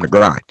 it's time to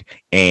grind.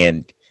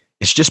 And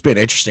it's just been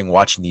interesting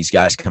watching these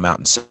guys come out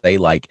and say,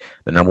 like,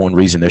 the number one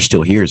reason they're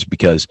still here is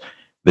because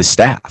the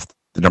staff.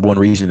 The number one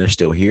reason they're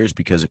still here is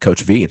because of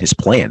Coach V and his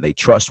plan. They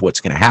trust what's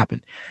going to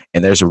happen.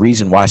 And there's a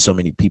reason why so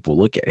many people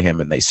look at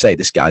him and they say,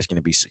 this guy's going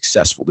to be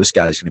successful. This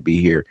guy's going to be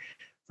here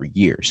for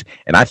years.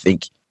 And I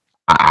think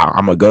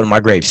I'm going to go to my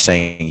grave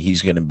saying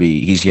he's going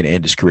to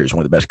end his career as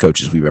one of the best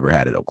coaches we've ever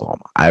had at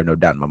Oklahoma. I have no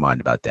doubt in my mind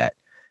about that.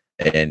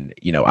 And,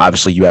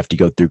 obviously you have to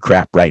go through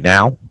crap right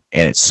now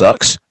and it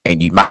sucks.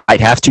 And you might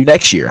have to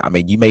next year. I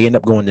mean, you may end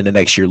up going into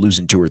next year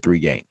losing 2 or 3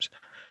 games.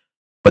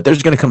 But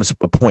there's going to come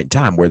a point in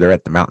time where they're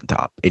at the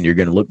mountaintop, and you're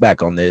going to look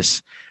back on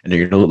this, and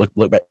you're going to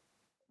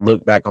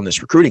look back on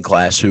this recruiting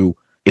class, who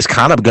is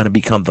kind of going to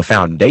become the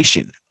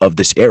foundation of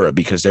this era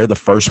because they're the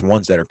first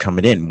ones that are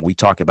coming in. We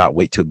talk about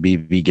wait till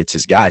BV gets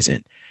his guys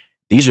in.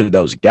 These are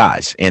those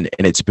guys, and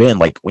it's been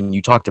like when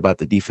you talked about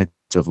the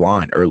defensive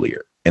line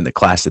earlier and the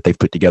class that they've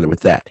put together with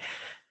that.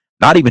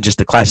 Not even just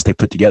the class they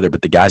put together,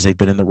 but the guys they've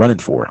been in the running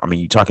for. I mean,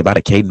 you talk about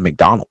a Caden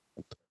McDonald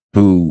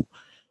who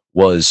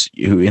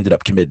ended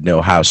up committing to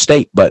Ohio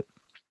State, but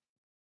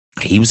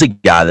he was a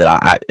guy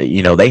that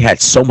they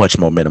had so much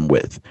momentum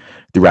with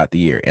throughout the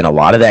year. And a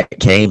lot of that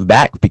came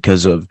back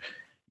because of,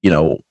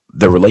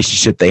 the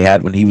relationship they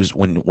had when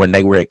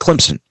they were at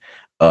Clemson.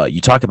 You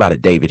talk about a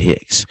David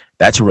Hicks.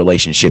 That's a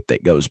relationship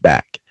that goes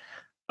back.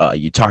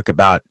 You talk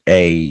about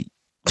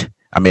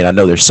I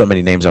know there's so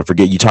many names I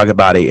forget. You talk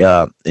about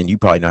and you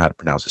probably know how to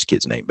pronounce this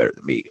kid's name better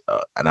than me.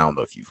 And I don't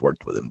know if you've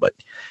worked with him, but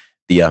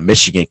the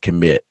Michigan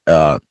commit,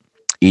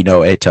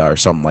 Eta or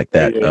something like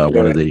that.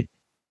 One of the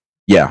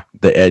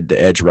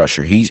edge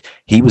rusher.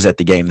 He was at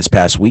the game this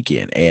past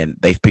weekend, and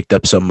they've picked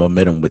up some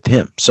momentum with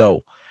him.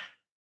 So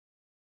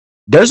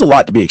there's a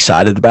lot to be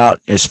excited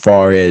about as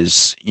far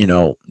as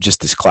just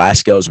this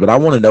class goes. But I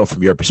want to know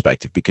from your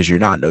perspective, because you're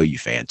not an OU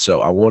fan.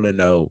 So I want to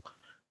know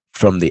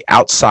from the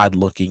outside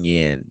looking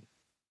in,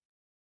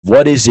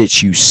 what is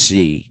it you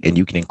see, and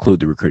you can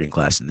include the recruiting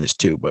class in this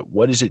too. But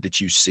what is it that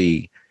you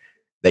see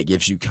that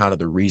gives you kind of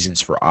the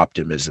reasons for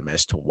optimism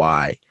as to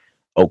why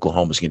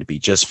Oklahoma's going to be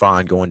just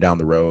fine going down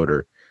the road,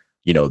 or,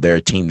 they're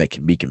a team that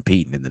can be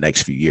competing in the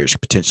next few years,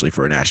 potentially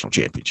for a national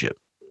championship?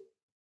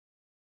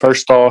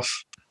 First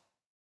off,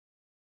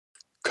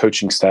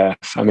 coaching staff.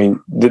 I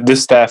mean,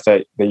 this staff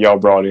that y'all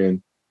brought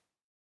in,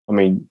 I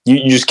mean,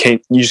 you just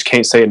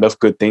can't say enough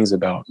good things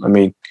about. I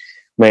mean,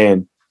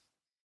 man,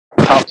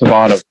 top to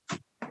bottom,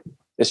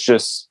 it's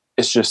just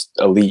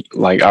elite.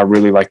 Like, I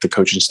really like the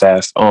coaching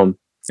staff. And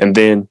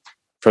then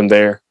from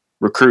there,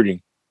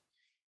 recruiting.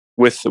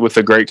 With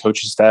a great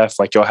coaching staff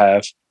like y'all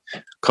have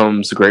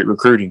comes great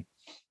recruiting.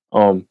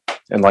 And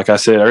like I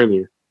said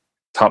earlier,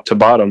 top to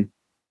bottom,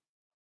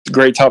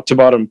 great top to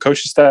bottom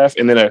coaching staff,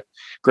 and then a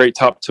great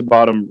top to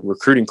bottom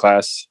recruiting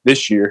class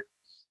this year.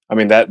 I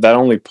mean, that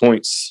only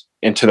points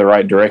into the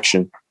right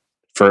direction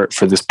for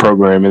this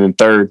program. And then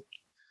third,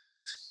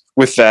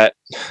 with that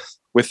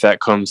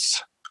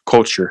comes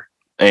culture.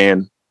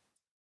 And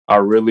I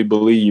really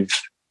believe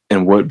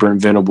in what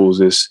Brent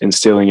Venables is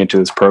instilling into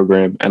this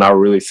program. And I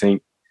really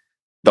think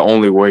the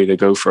only way to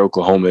go for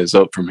Oklahoma is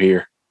up from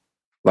here.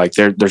 Like,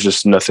 there's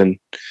just nothing.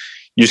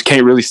 You just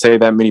can't really say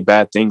that many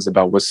bad things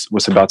about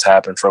what's about to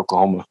happen for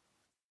Oklahoma.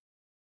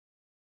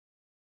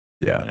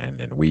 Yeah,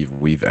 and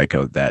we've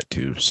echoed that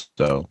too.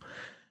 So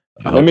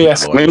let me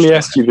ask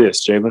you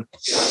this, Jalen.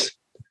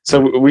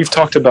 So we've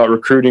talked about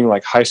recruiting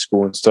like high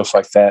school and stuff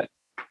like that.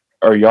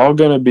 Are y'all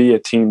going to be a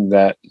team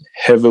that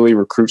heavily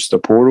recruits the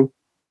portal?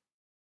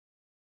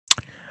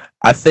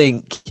 I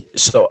think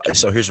so.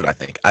 So here's what I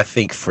think. I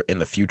think for in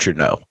the future,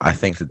 no. I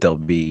think that they'll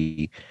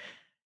be,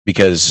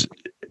 because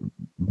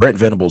Brent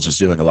Venables is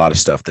doing a lot of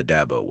stuff the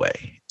Dabo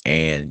way,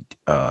 and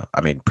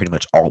pretty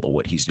much all of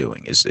what he's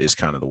doing is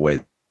kind of the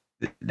way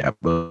that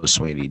Dabo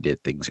Swinney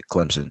did things at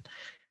Clemson.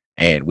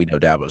 And we know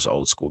Dabo's an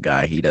old school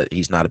guy.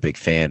 He's not a big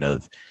fan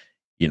of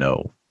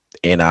NIL,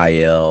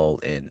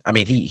 and I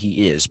mean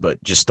he is,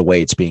 but just the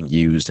way it's being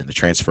used in the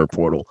transfer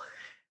portal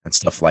and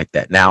stuff like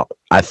that. Now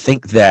I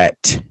think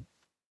that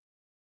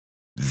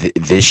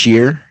this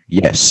year,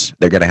 yes,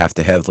 they're going to have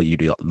to heavily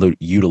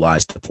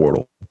utilize the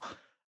portal.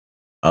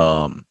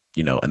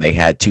 And they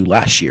had to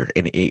last year,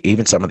 and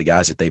even some of the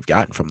guys that they've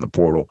gotten from the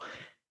portal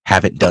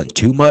haven't done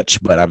too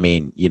much. But I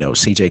mean,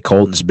 CJ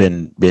Colton's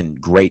been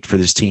great for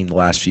this team the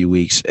last few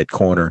weeks at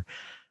corner.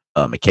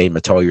 McCain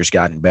Matoyer's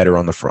gotten better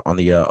on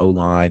the O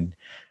line.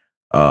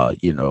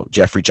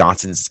 Jeffrey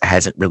Johnson's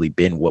hasn't really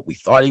been what we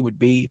thought he would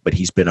be, but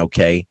he's been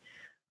okay.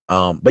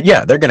 But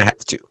yeah, they're going to have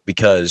to,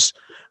 because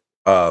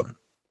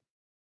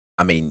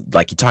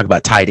like you talk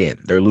about tight end,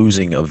 they're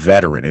losing a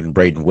veteran in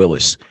Braden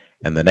Willis,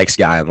 and the next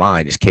guy in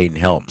line is Caden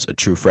Helms, a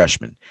true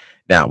freshman.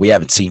 Now, we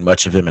haven't seen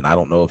much of him, and I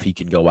don't know if he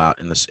can go out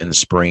in the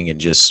spring and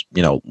just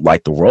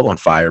light the world on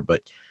fire.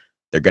 But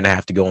they're going to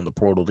have to go in the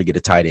portal to get a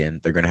tight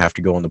end. They're going to have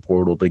to go in the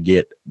portal to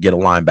get a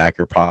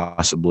linebacker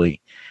possibly,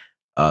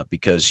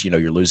 because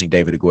you're losing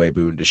David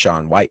Agwebu and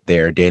Deshaun White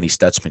there. Danny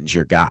Stutzman's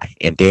your guy,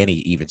 and Danny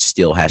even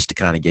still has to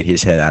kind of get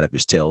his head out of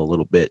his tail a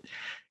little bit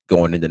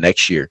going into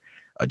next year.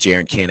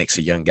 Jaron Canick's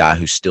a young guy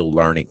who's still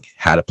learning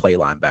how to play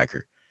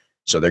linebacker.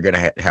 So they're going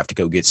to have to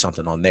go get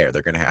something on there.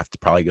 They're going to have to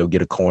probably go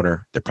get a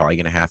corner. They're probably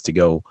going to have to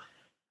go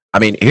I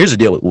mean, here's the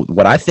deal.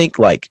 What I think,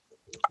 like,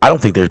 I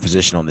don't think there's a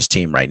position on this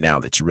team right now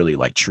that's really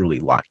like truly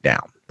locked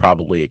down.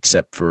 Probably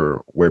except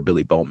for where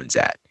Billy Bowman's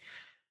at.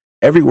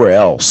 Everywhere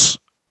else,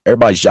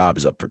 everybody's job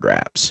is up for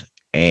grabs,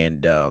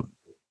 and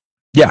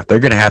yeah, they're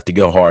going to have to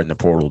go hard in the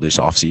portal this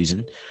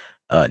offseason.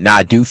 Now,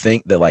 I do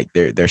think that like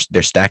they're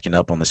stacking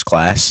up on this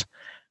class,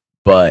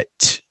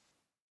 but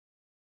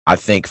I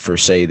think for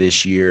say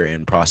this year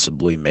and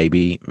possibly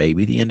maybe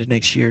the end of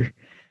next year,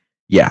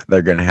 yeah,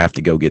 they're going to have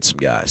to go get some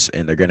guys,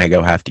 and they're going to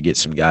go have to get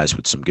some guys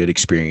with some good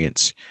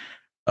experience,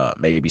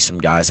 maybe some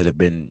guys that have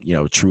been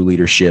true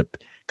leadership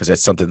because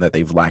that's something that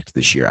they've lacked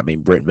this year. I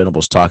mean, Brent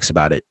Venables talks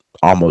about it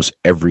almost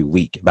every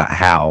week about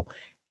how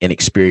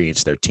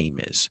inexperienced their team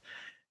is.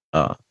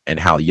 And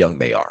how young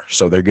they are.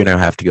 So they're going to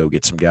have to go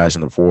get some guys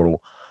in the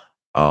portal.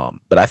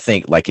 But I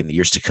think like in the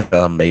years to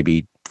come,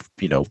 maybe,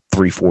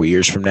 3-4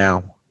 years from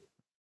now,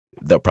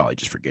 they'll probably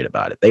just forget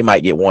about it. They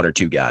might get one or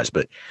two guys,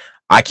 but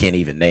I can't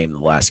even name the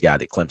last guy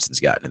that Clemson's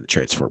gotten in the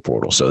transfer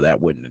portal. So that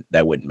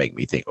wouldn't make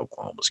me think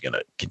Oklahoma's going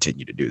to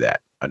continue to do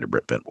that under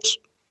Brent Venables.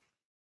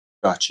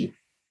 Got you.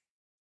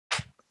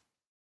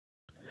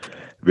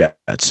 Yeah.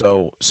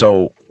 So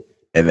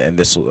and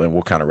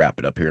we'll kind of wrap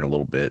it up here in a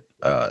little bit.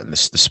 And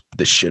this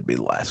should be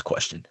the last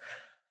question.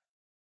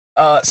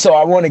 So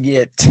I want to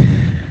get,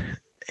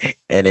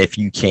 and if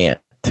you can't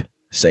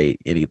say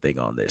anything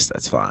on this,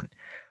 that's fine.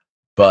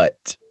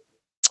 But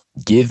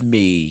give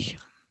me,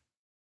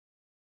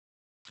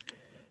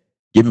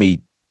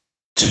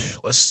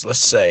 let's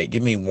say,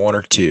 give me one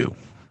or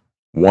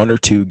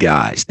two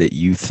guys that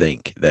you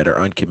think that are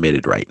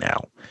uncommitted right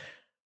now.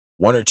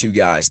 One or two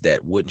guys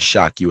that wouldn't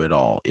shock you at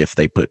all if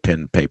they put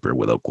pen and paper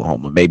with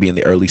Oklahoma, maybe in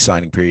the early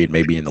signing period,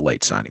 maybe in the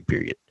late signing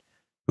period.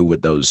 Who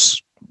would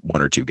those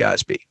one or two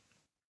guys be?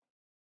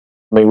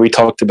 I mean, we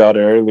talked about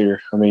it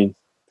earlier. I mean,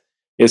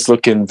 it's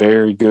looking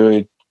very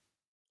good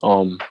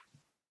for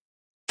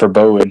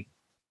Bowen.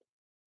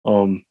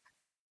 And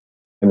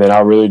then I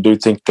really do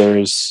think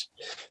there's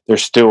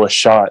still a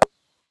shot. I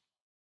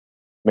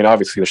mean,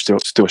 obviously there's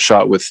still a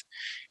shot with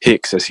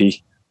Hicks as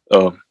he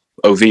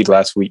OV'd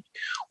last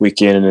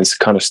weekend, and is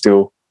kind of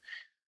still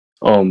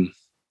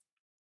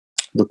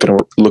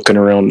looking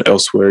around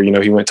elsewhere.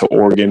 He went to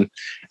Oregon, and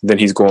then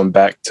he's going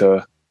back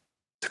to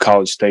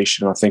College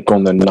Station, I think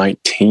on the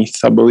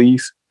 19th, I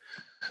believe.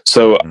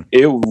 So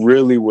it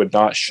really would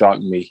not shock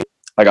me.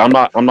 Like I'm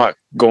not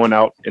going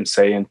out and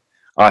saying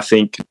I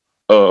think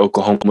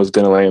Oklahoma's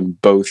going to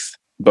land both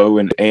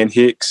Bowen and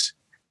Hicks,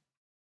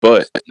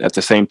 but at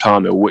the same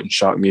time, it wouldn't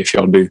shock me if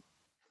y'all do.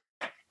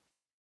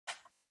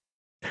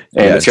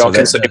 And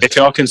if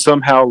y'all can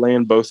somehow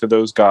land both of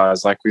those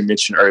guys, like we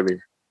mentioned earlier,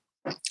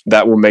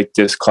 that will make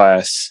this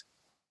class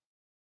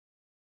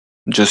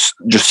just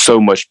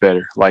so much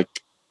better. Like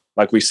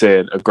we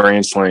said, a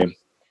grand slam.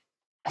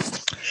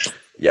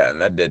 Yeah,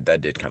 and that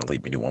did kind of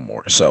lead me to one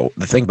more. So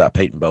the thing about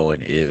Peyton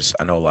Bowen is,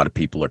 I know a lot of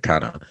people are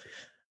kind of,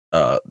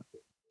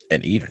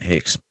 and even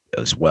Hicks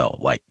as well.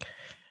 Like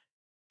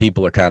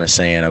people are kind of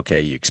saying,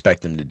 okay, you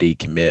expect them to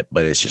decommit,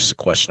 but it's just a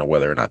question of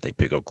whether or not they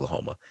pick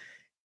Oklahoma.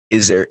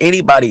 Is there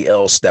anybody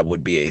else that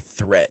would be a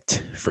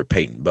threat for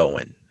Peyton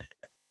Bowen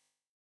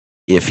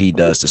if he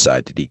does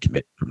decide to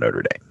decommit from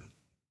Notre Dame?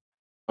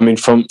 I mean,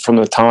 from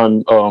the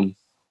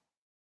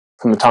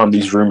time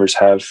these rumors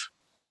have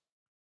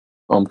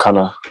kind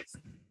of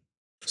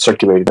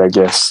circulated, I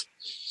guess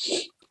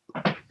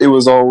it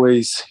was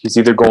always he's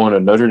either going to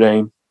Notre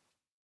Dame,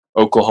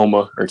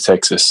 Oklahoma, or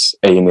Texas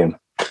A&M.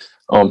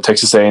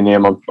 Texas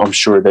A&M, I'm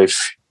sure they've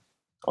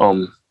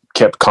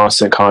kept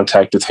constant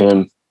contact with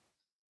him,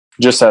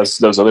 just as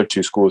those other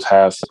two schools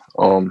have.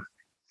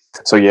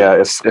 So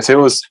yeah, if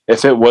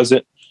it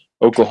wasn't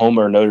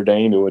Oklahoma or Notre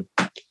Dame, it would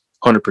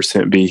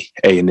 100% be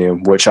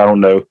A&M, which I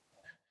don't know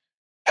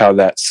how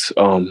that's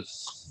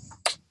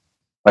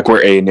like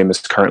where A&M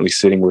is currently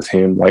sitting with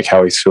him, like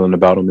how he's feeling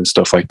about him and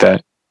stuff like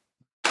that.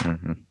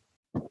 Mm-hmm.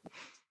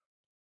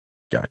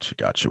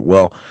 Gotcha.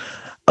 Well,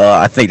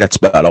 I think that's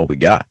about all we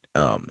got.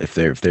 If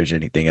there's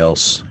anything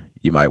else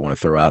you might want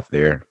to throw out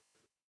there,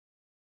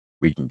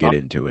 we can get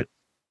into it.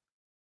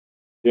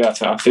 Yeah,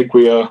 I think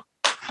we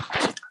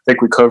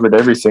covered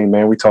everything,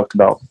 man. We talked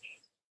about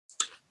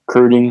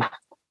recruiting,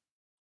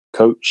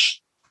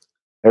 coach,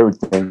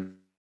 everything.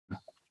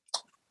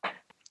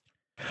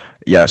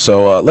 Yeah.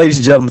 So, ladies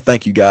and gentlemen,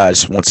 thank you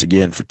guys once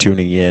again for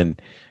tuning in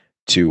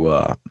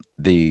to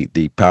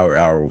the Power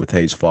Hour with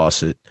Hayes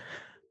Fawcett.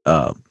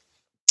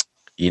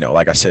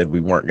 Like I said, we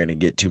weren't going to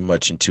get too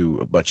much into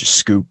a bunch of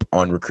scoop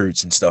on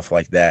recruits and stuff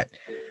like that.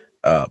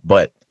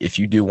 But if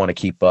you do want to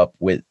keep up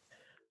with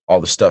all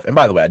the stuff, and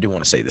by the way, I do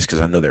want to say this because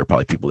I know there are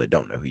probably people that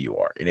don't know who you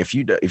are, and if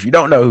you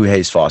don't know who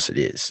Hayes Fawcett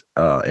is,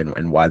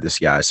 and why this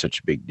guy is such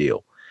a big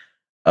deal,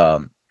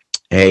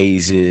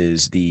 Hayes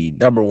is the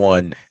number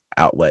one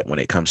outlet when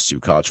it comes to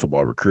college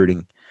football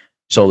recruiting,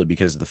 solely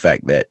because of the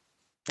fact that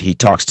he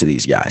talks to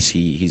these guys.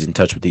 He's in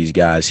touch with these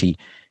guys. He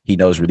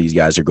knows where these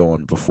guys are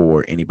going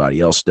before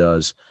anybody else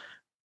does.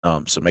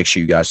 So make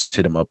sure you guys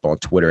hit him up on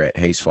Twitter at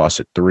Hayes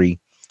Fawcett 3.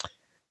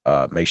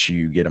 Make sure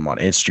you get him on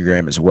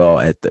Instagram as well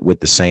with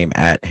the same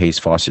at Hayes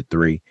Fawcett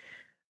 3.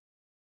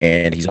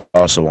 And he's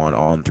also on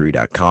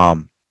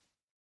on3.com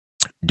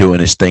doing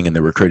his thing in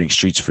the recruiting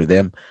streets for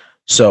them.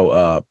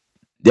 So,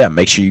 yeah,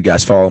 make sure you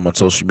guys follow him on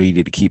social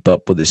media to keep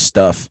up with his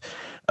stuff.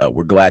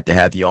 We're glad to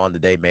have you on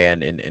today,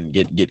 man, and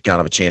get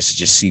kind of a chance to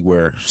just see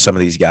where some of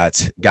these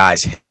guys'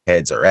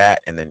 heads are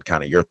at, and then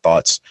kind of your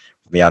thoughts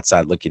from the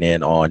outside looking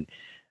in on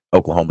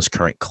Oklahoma's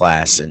current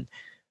class. And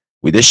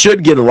this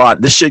should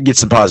get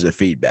some positive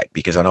feedback,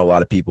 because I know a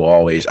lot of people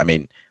always, I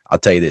mean, I'll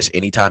tell you this,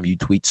 anytime you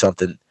tweet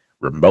something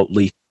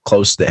remotely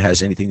close that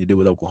has anything to do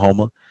with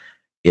Oklahoma,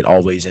 it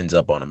always ends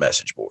up on a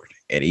message board.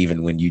 And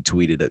even when you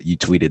tweeted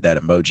that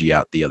emoji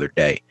out the other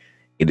day,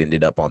 it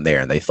ended up on there,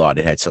 and they thought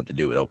it had something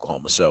to do with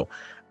Oklahoma. So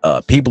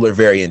people are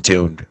very in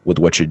tune with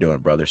what you're doing,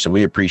 brother. So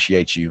we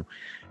appreciate you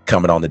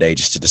coming on today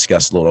just to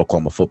discuss a little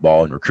Oklahoma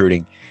football and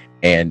recruiting.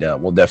 And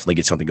we'll definitely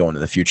get something going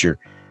in the future.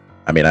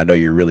 I mean, I know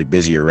you're really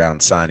busy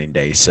around signing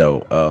day,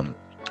 so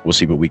we'll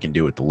see what we can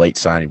do at the late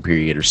signing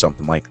period or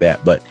something like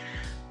that. But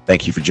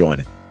thank you for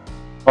joining.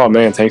 Oh,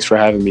 man, thanks for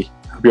having me.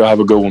 Hope y'all have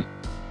a good one.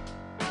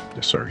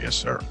 Yes, sir. Yes,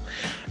 sir.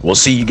 We'll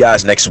see you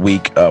guys next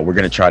week. We're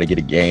going to try to get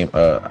a game,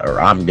 or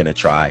I'm going to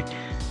try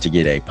to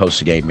get a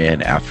post-game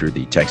in after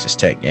the Texas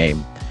Tech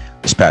game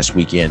this past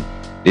weekend.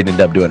 Didn't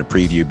end up doing a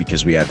preview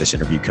because we had this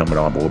interview coming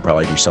on, but we'll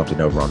probably do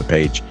something over on the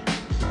page.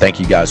 Thank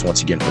you guys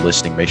once again for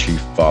listening. Make sure you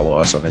follow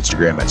us on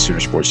Instagram at Sooner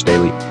Sports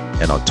Daily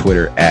and on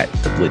Twitter at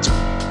The Blitz.